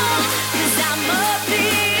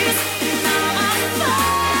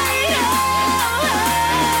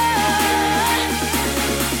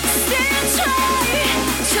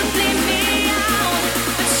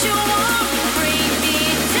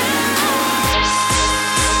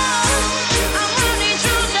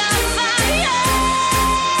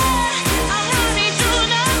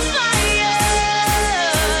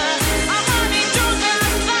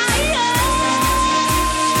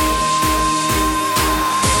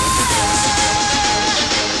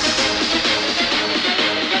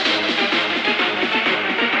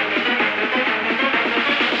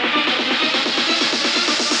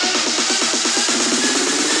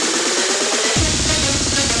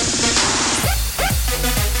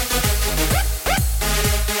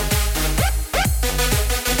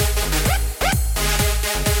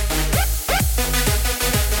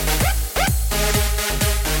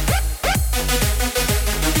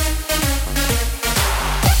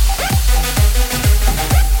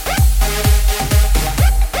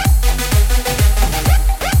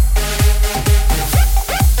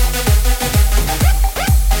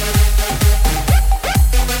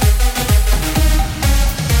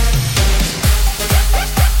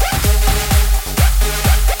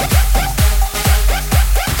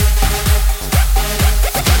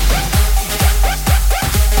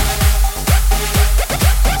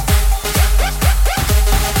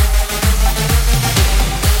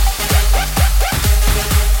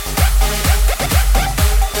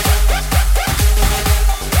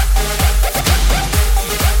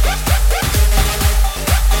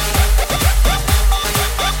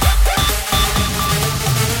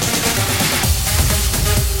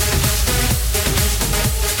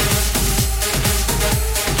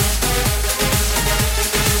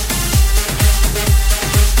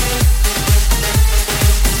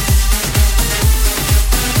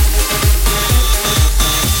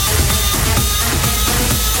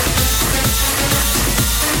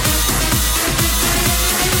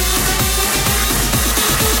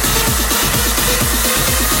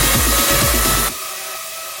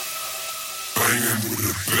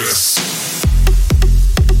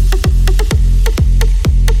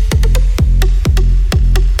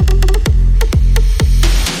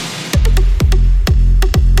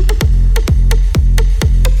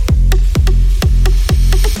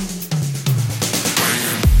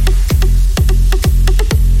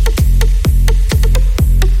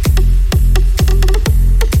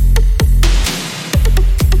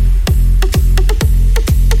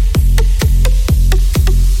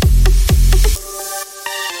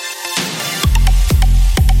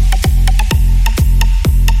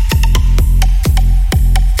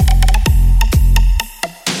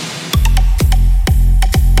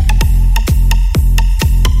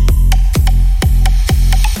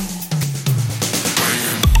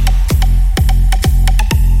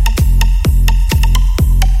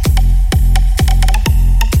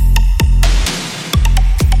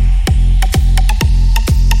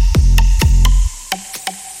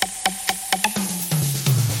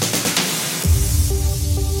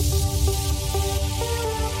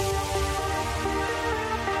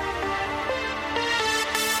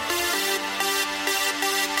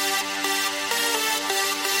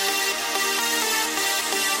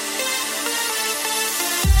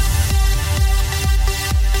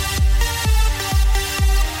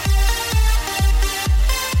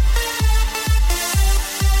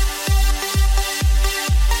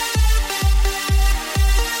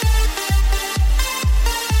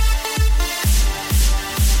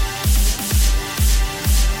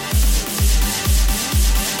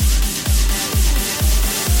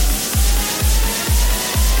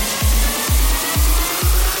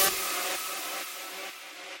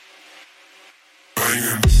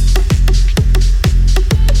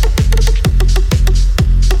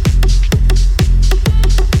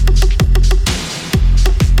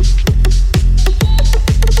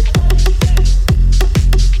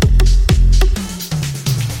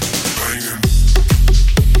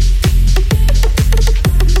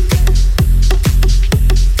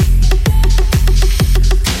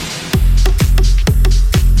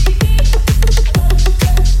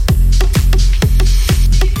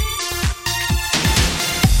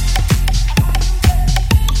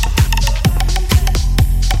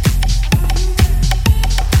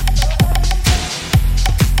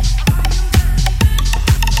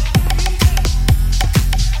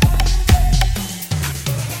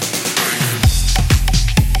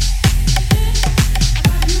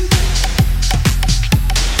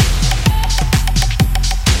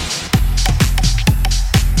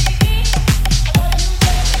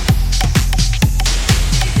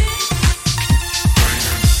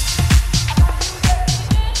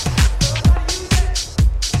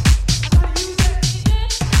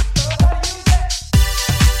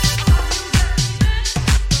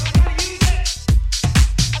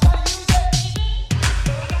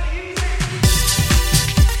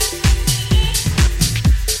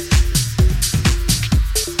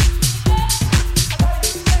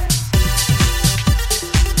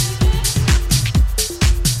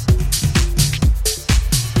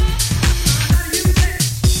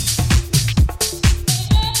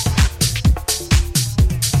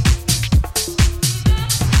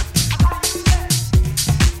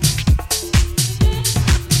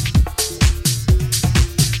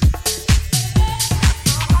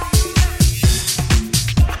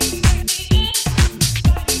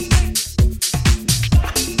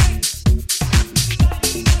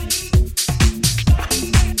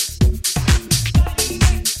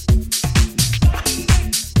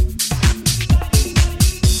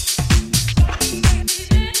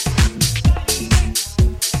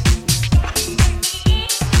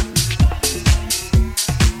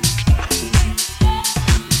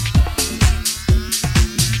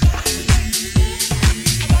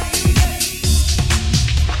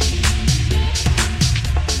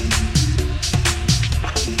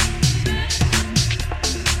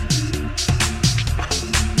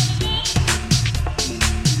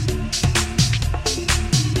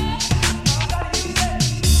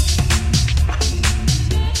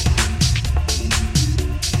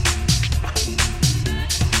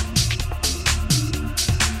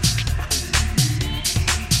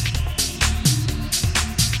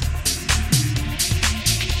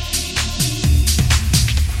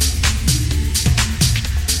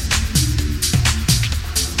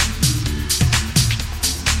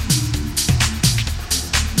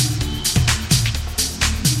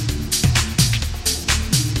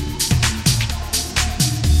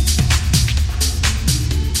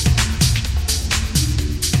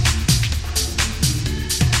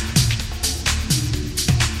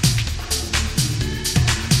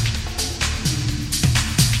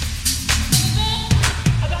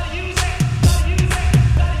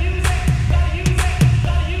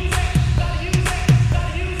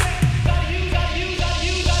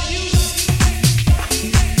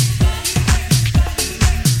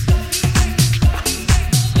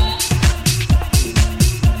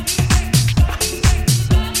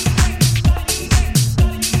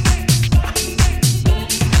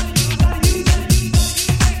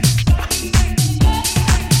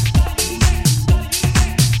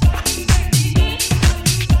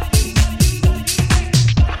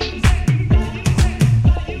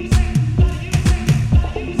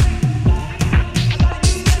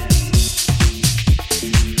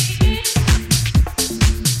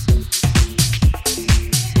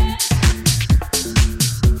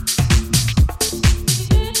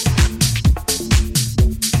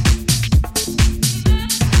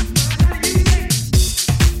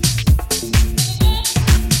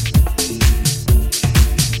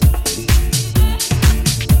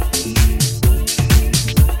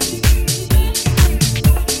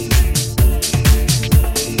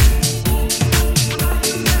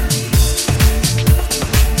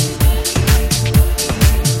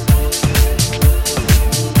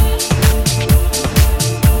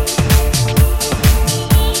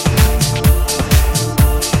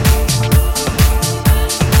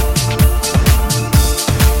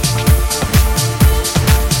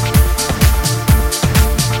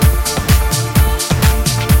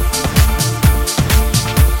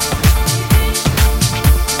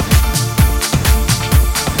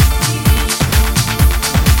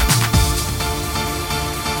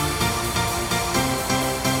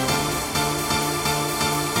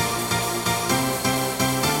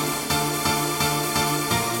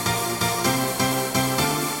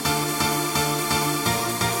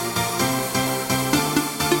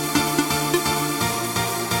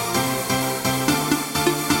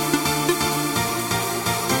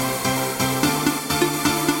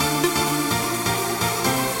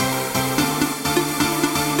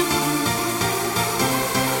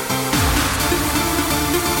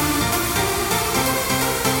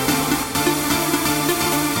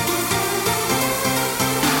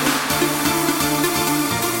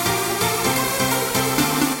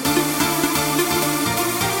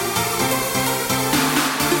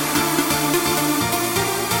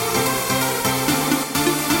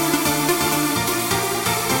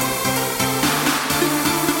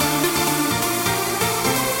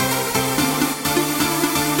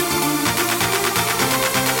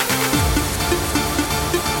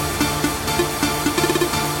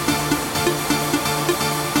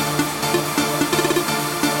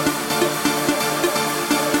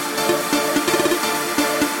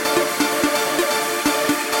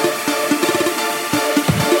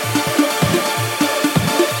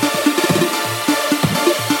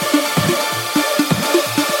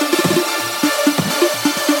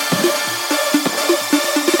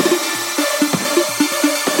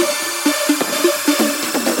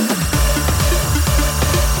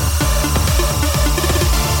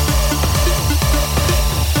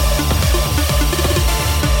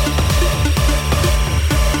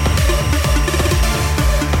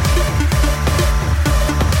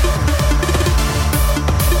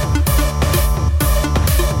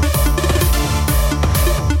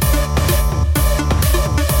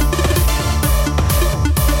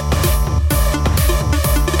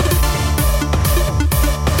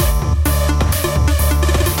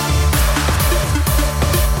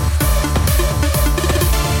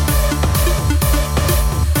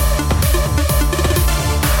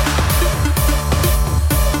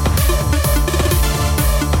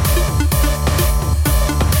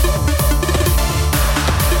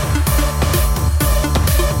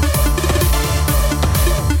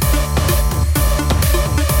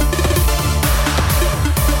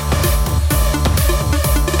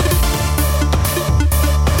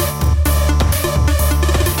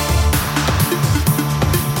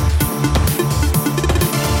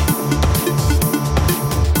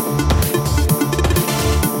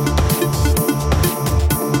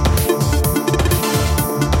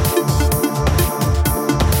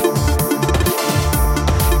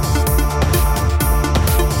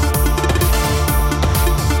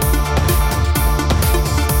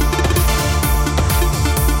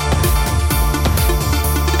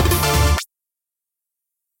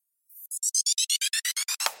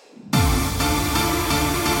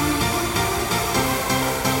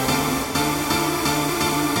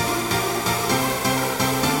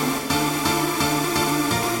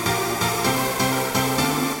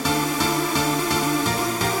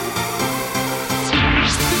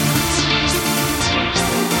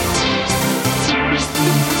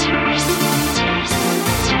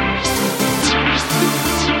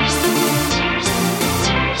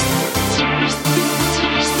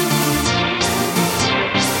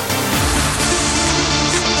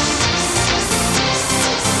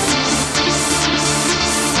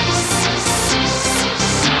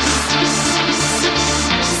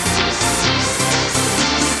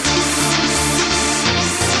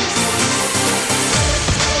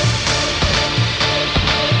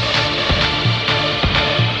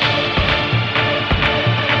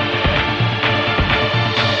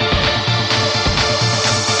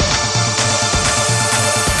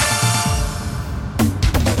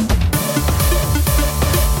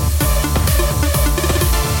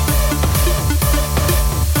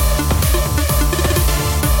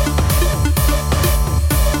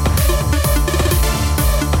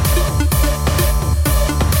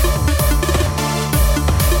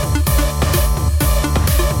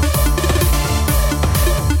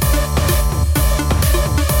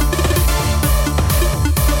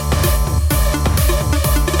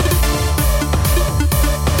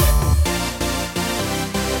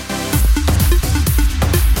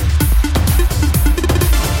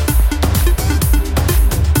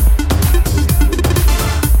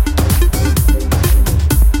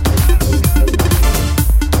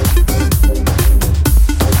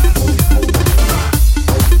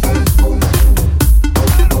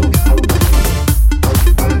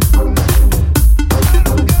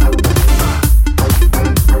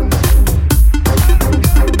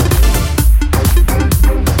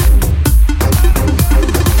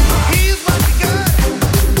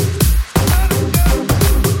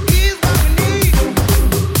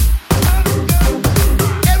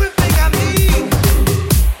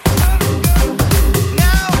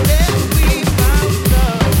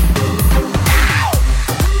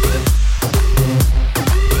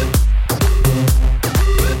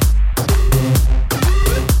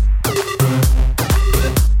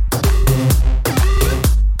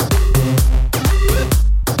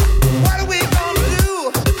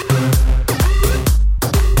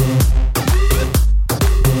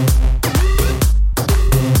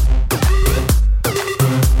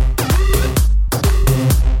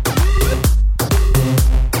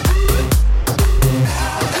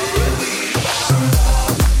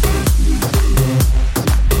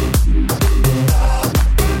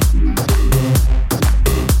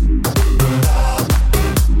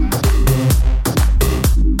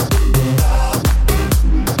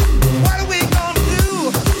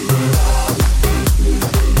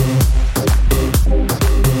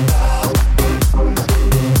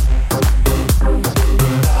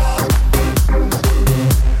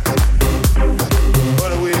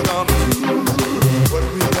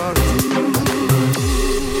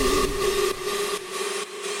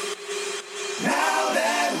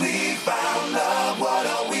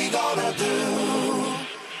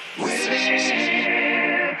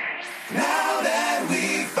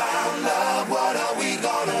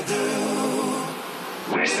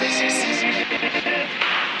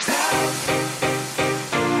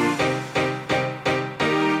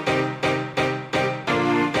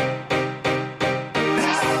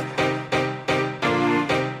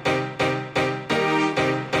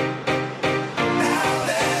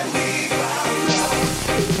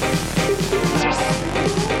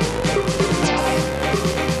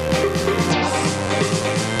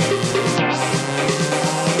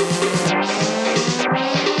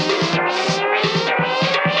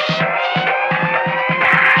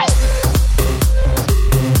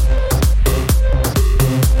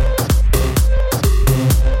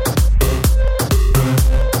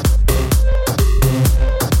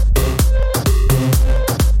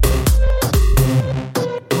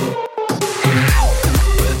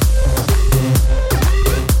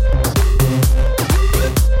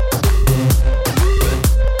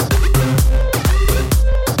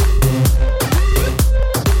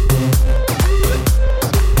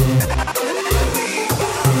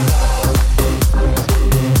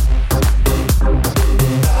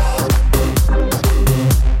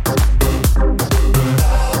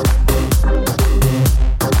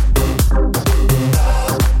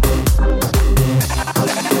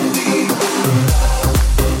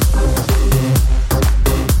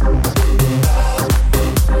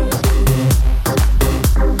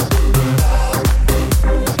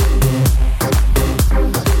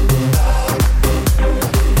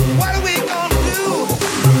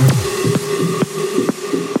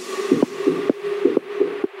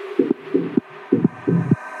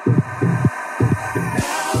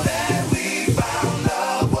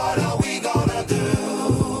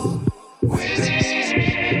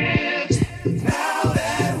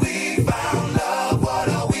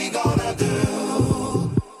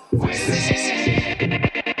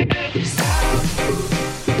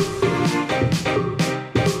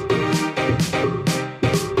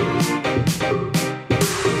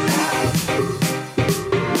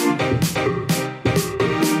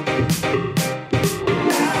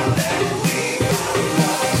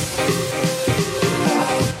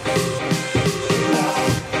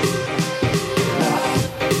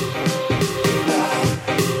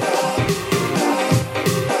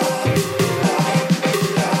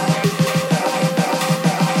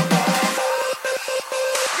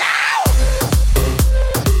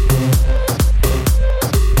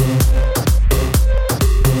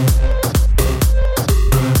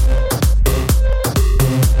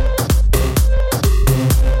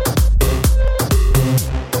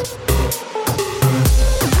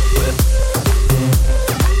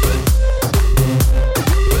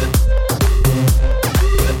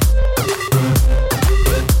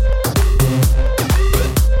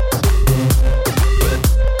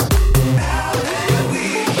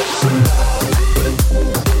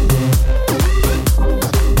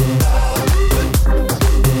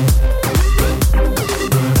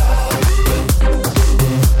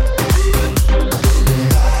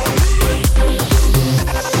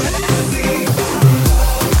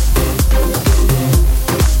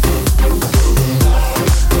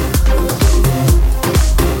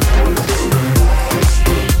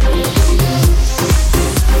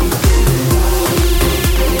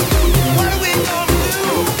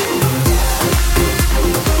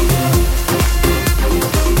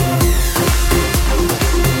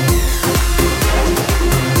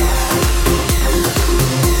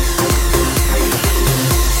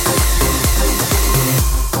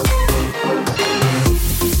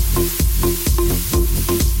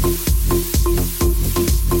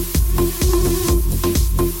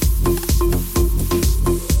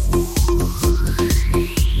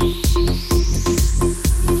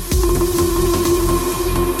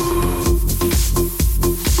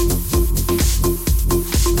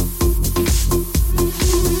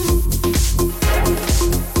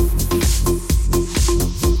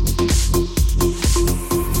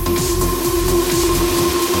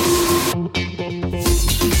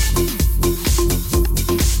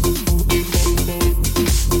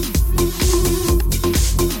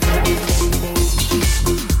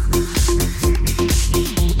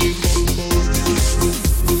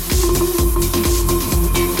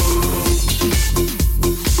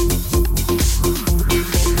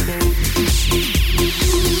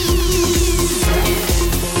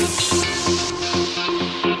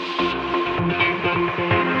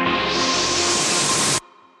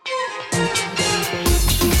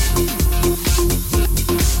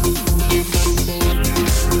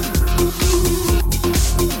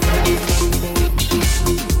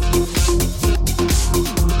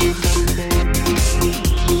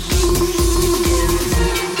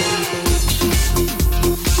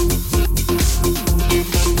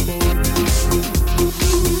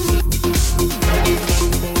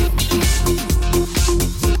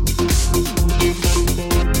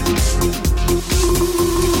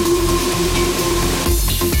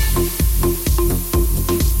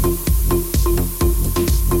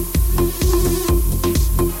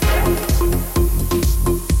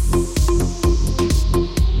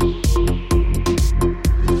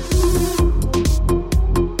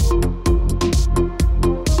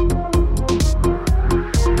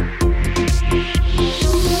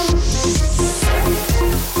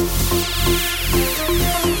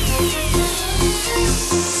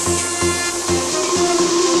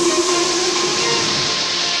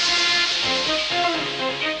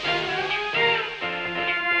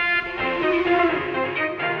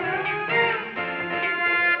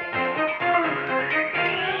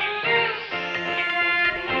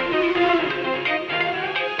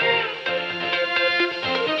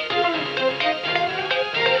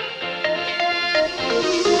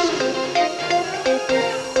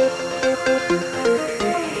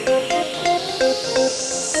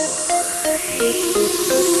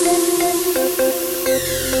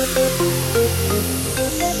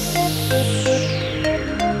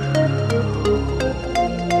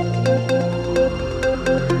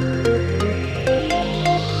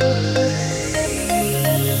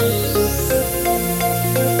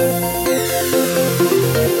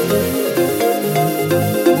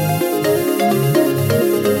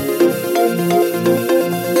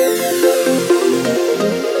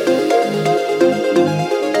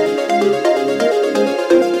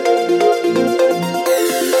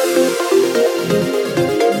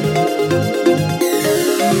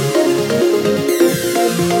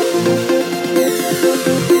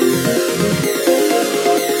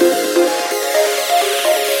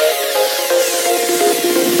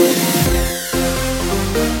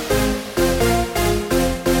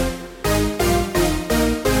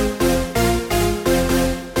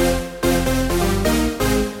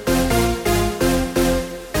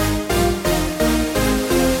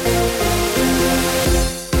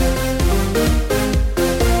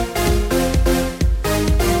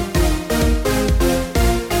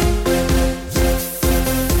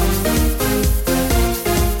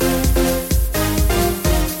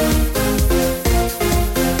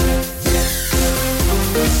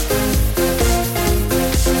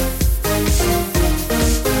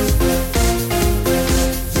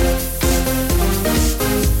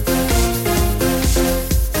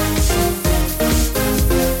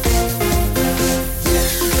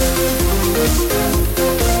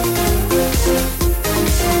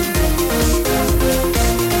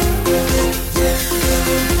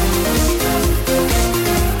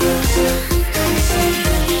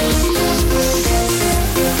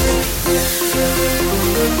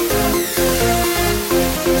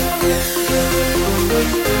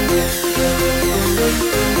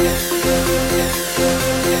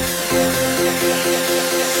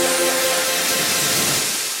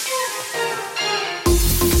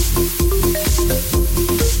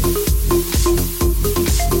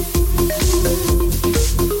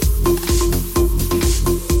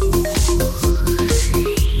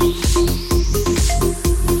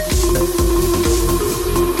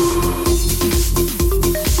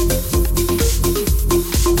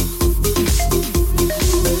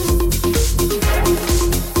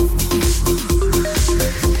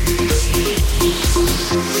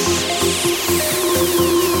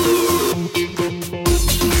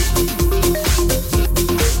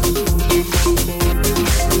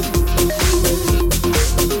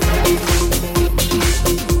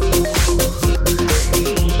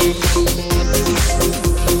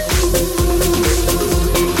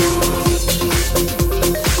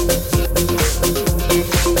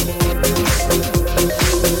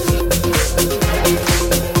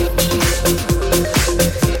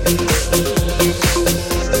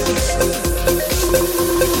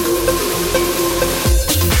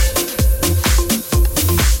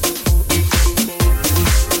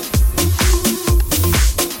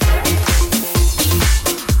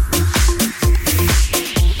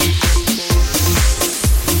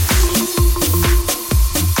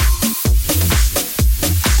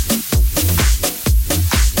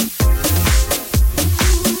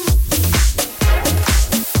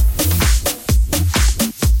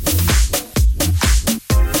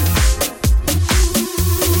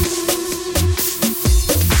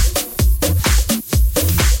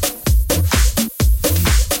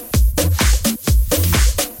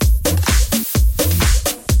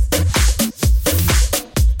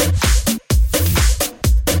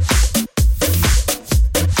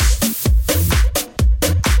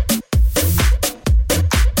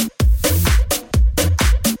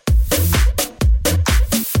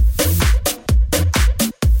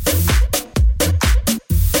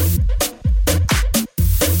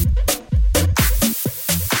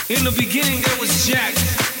 beginning there was Jack,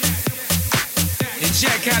 and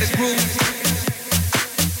Jack had a groove.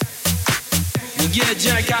 Well, yeah,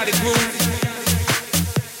 Jack had a groove.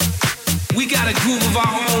 We got a groove of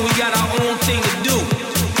our own, we got our own thing to do,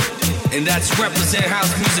 and that's represent house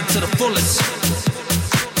music to the fullest.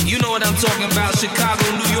 You know what I'm talking about, Chicago,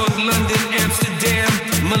 New York, London, Amsterdam,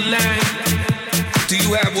 Milan. Do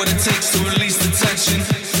you have what it takes to release the tension?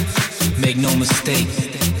 Make no mistake,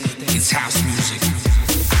 it's house music.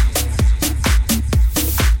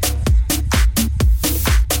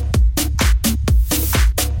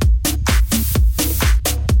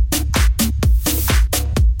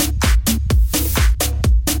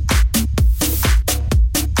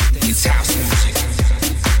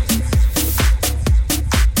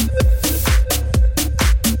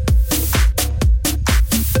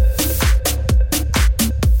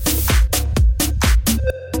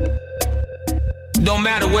 No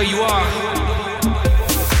matter where you are,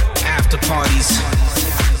 after parties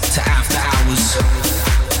to after hours,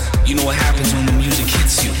 you know what happens when the music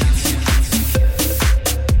hits you.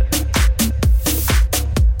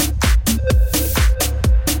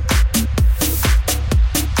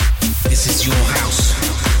 This is your house.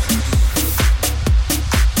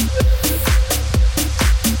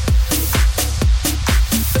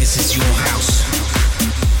 This is your house.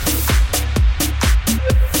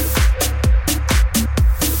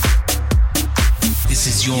 This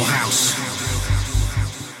is your house.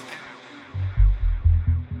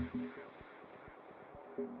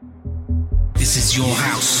 This is your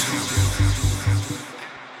house.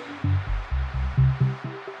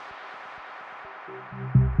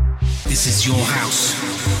 This is your house.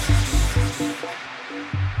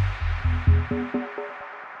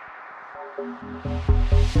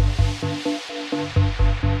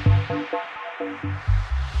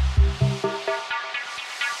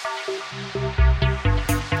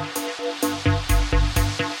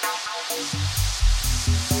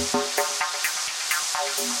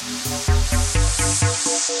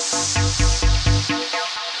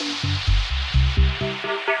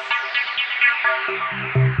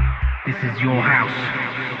 This is your house.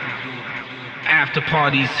 After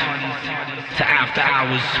parties to after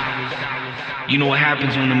hours, you know what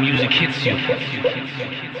happens when the music hits you.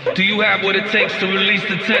 Do you have what it takes to release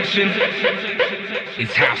the tension?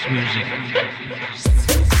 It's house music.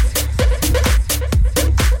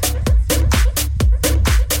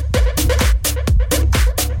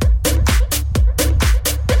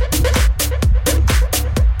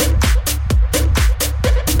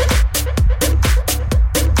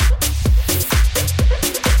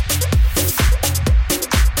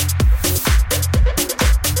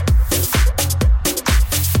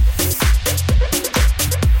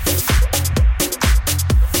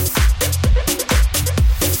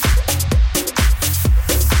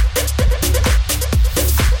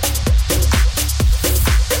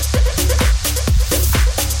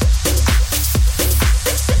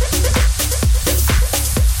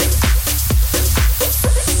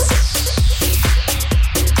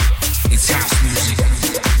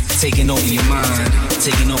 Taking over your mind,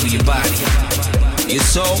 taking over your body. Your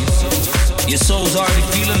soul's already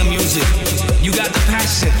feeling the music. You got the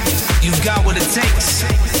passion, you've got what it takes.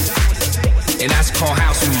 And that's called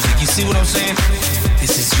house music. You see what I'm saying?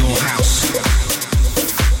 This is your house.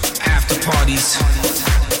 After parties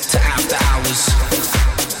to after hours,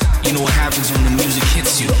 you know what happens when the music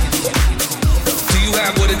hits you. Do you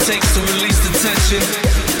have what it takes to release the tension?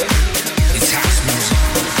 It's house music.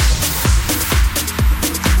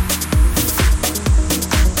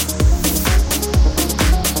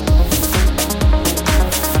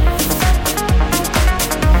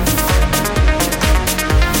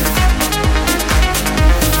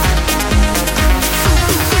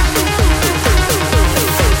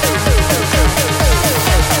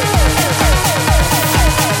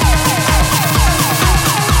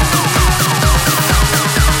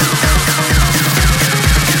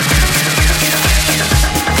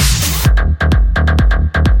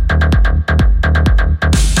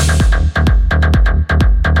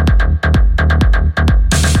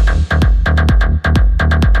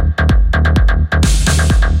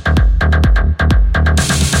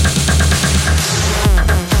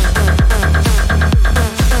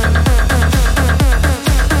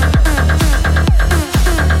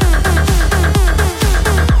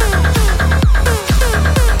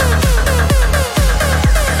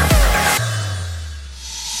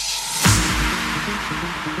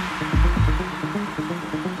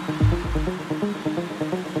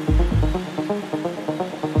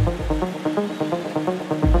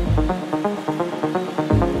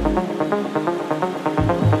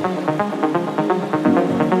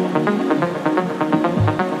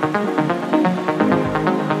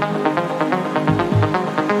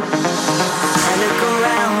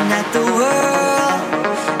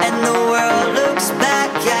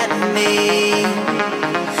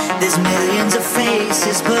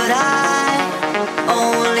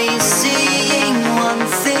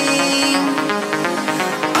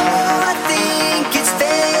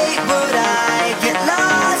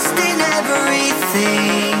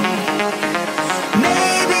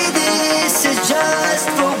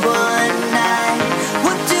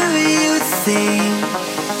 thing.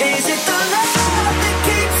 Is it the love that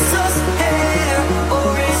keeps us here,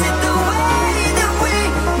 or is it the way that we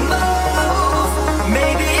move?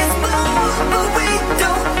 Maybe it's both, but we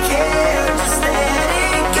don't care. Just let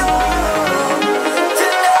it go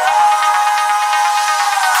tonight.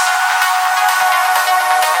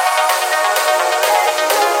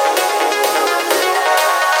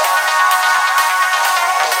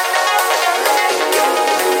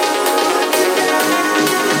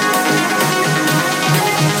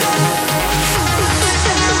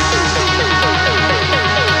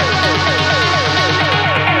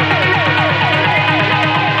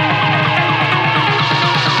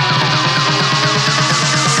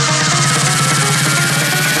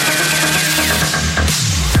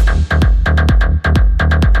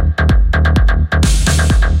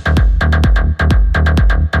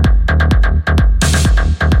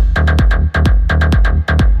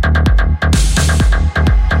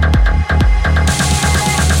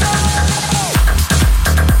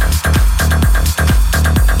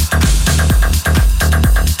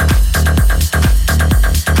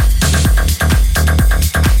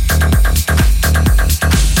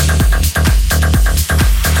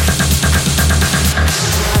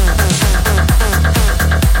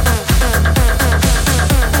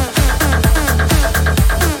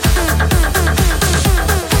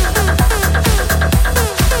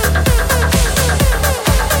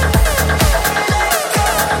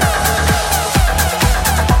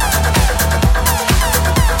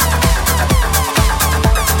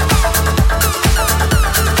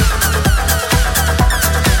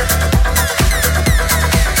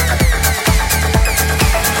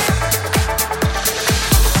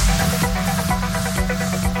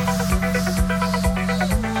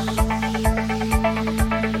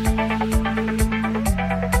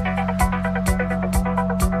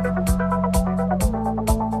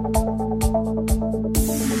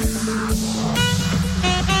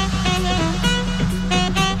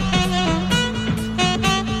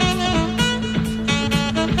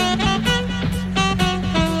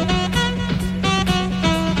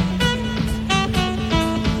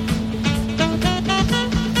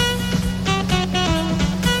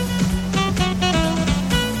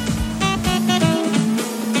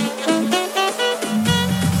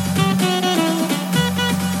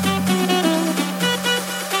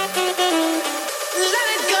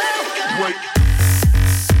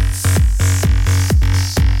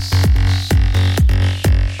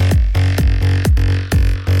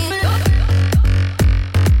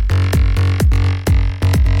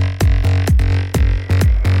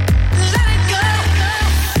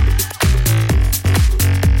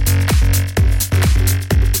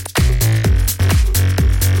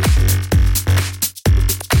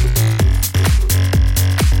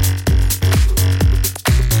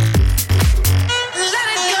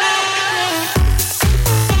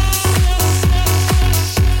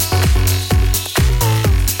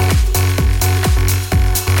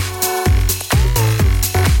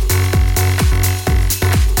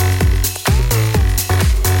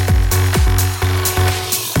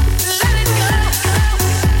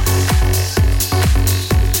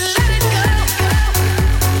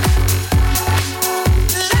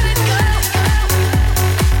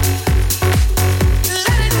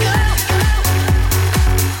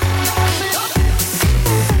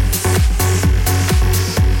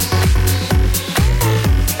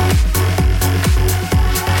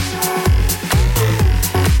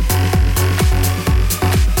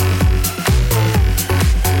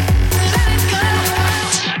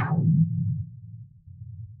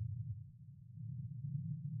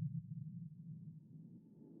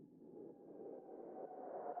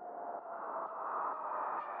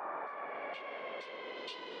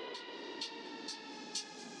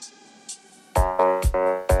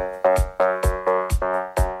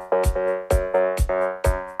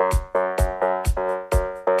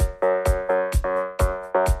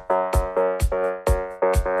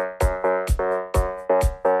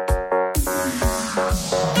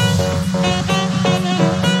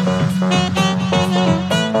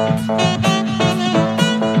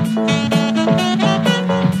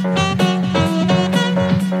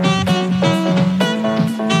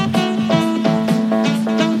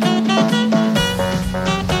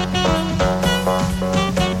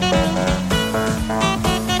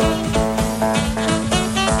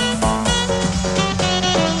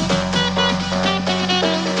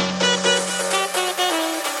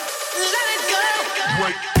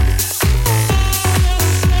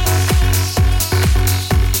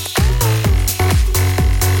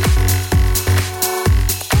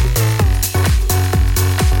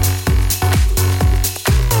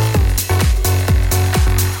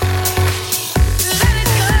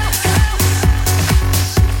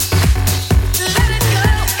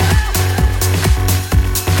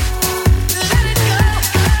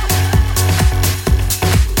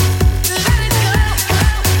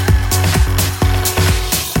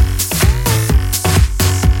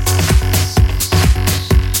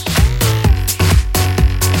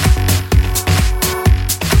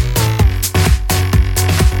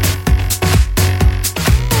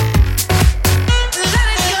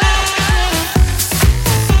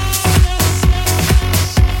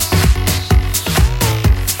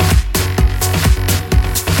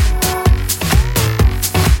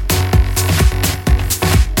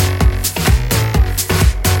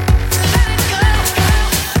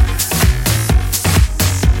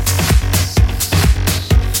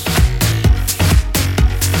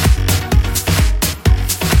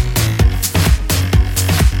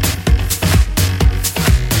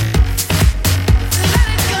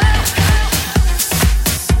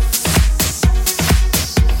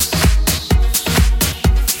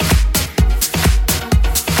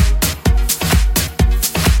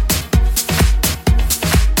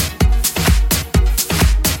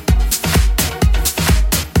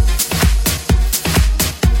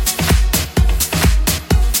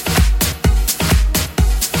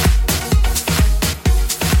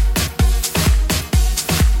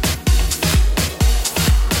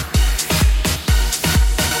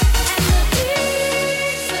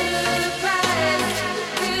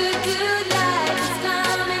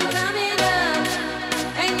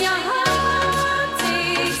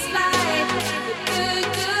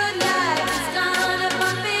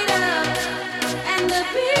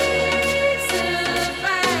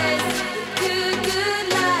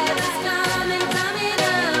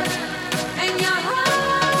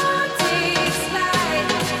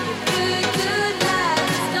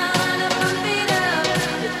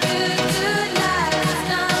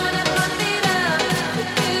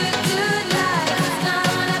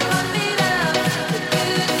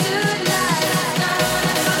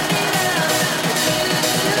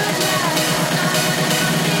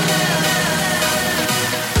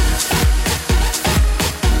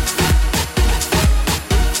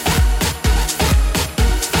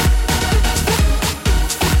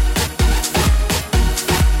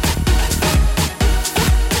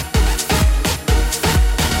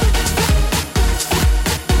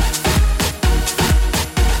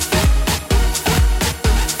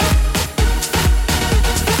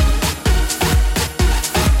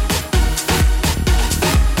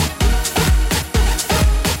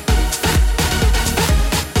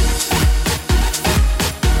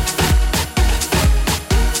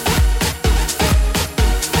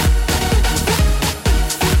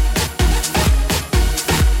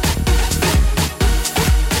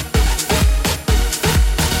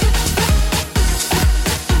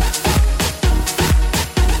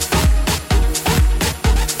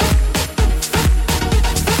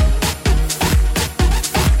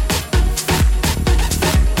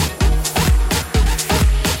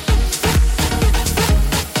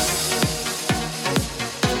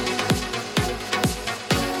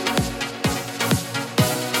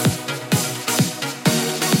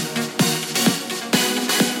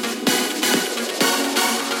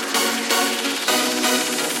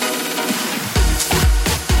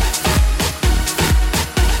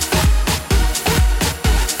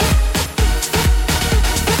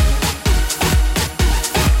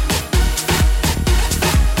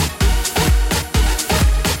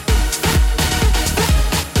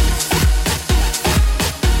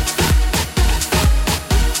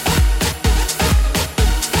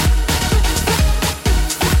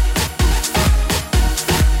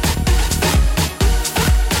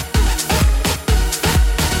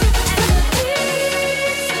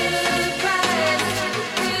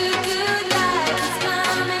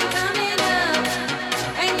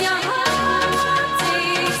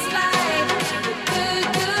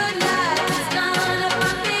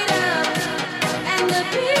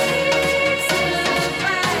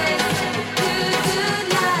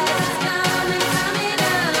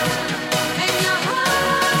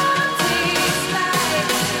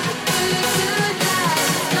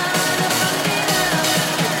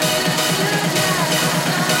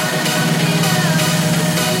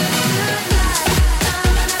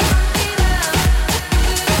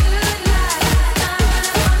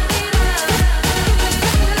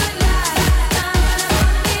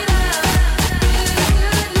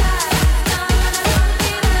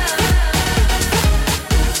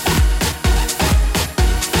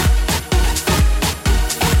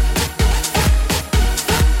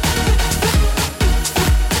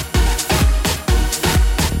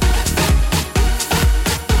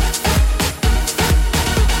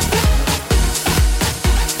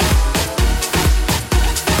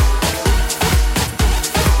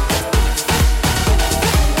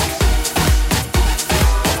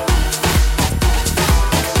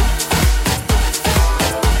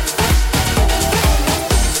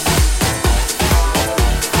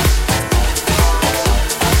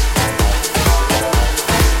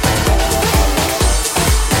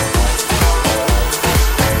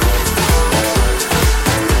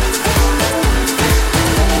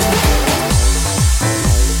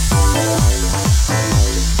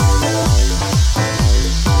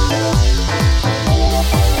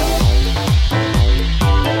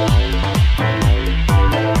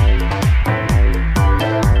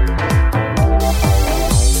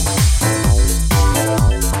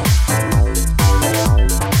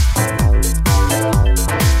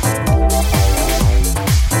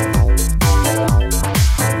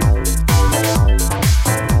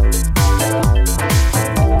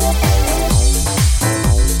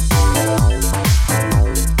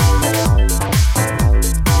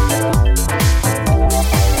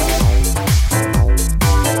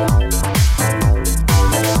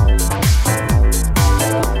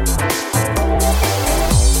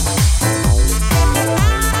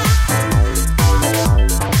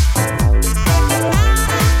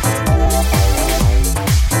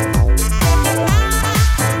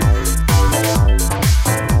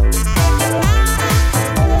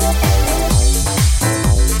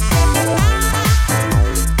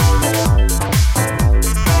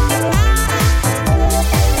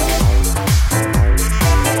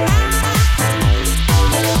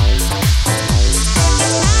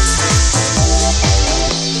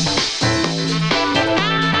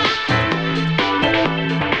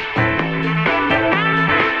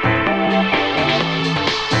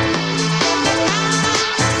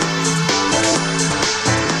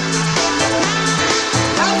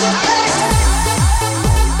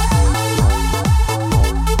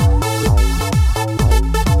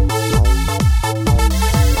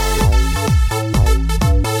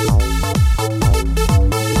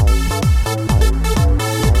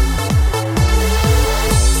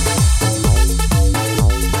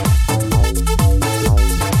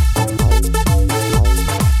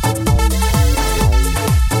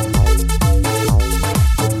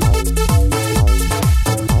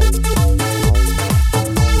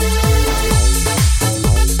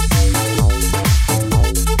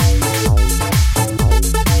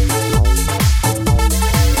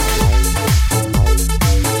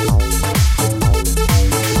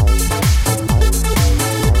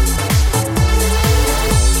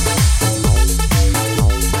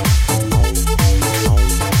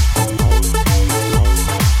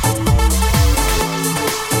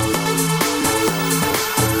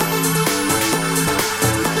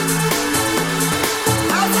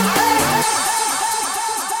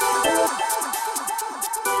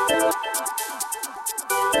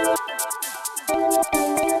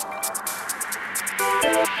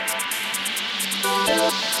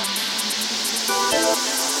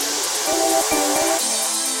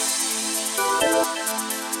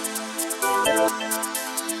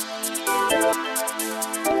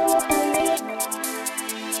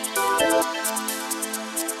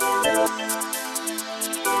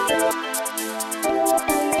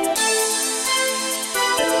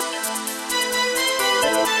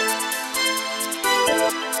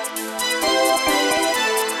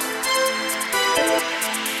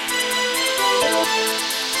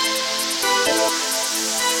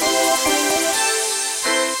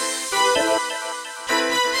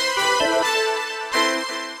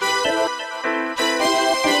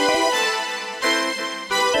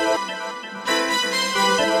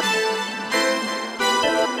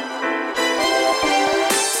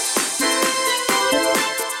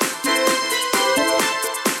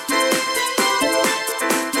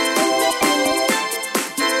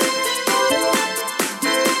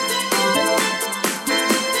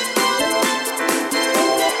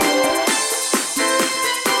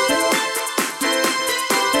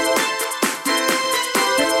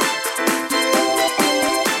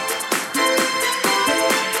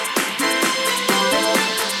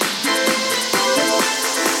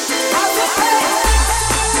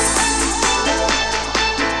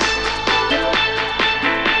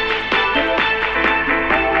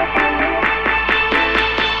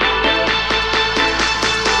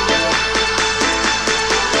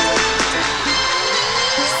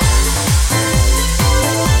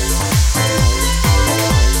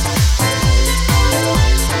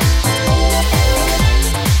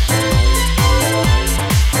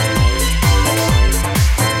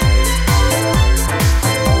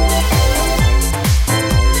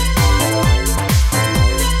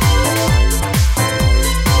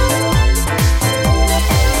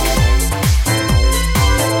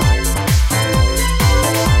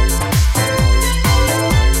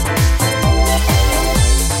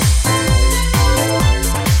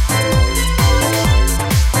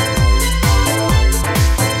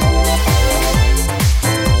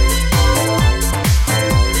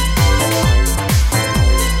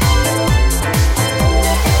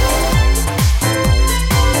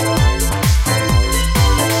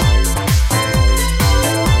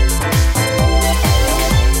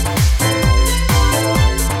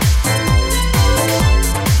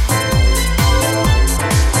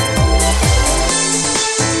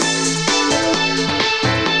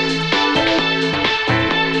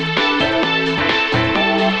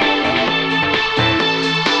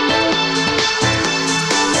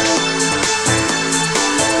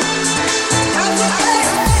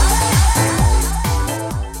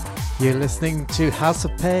 You're listening to House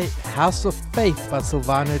of Faith by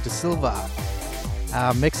Silvano da Silva.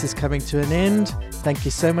 Our mix is coming to an end. Thank you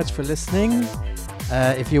so much for listening.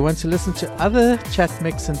 If you want to listen to other Chat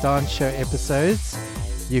Mix and Dance Show episodes,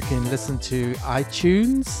 you can listen to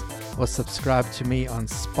iTunes or subscribe to me on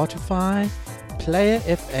Spotify, Player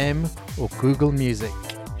FM or Google Music.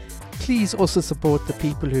 Please also support the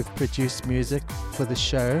people who've produced music for the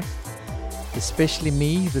show, especially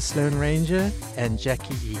me, the Sloan Ranger, and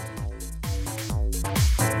Jackie E.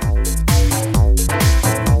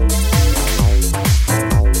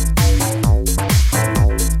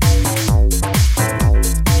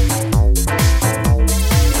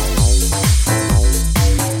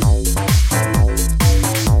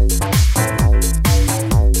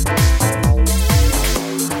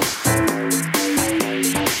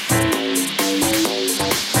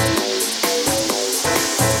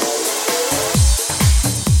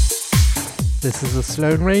 This is the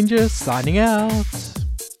Sloan Ranger signing out.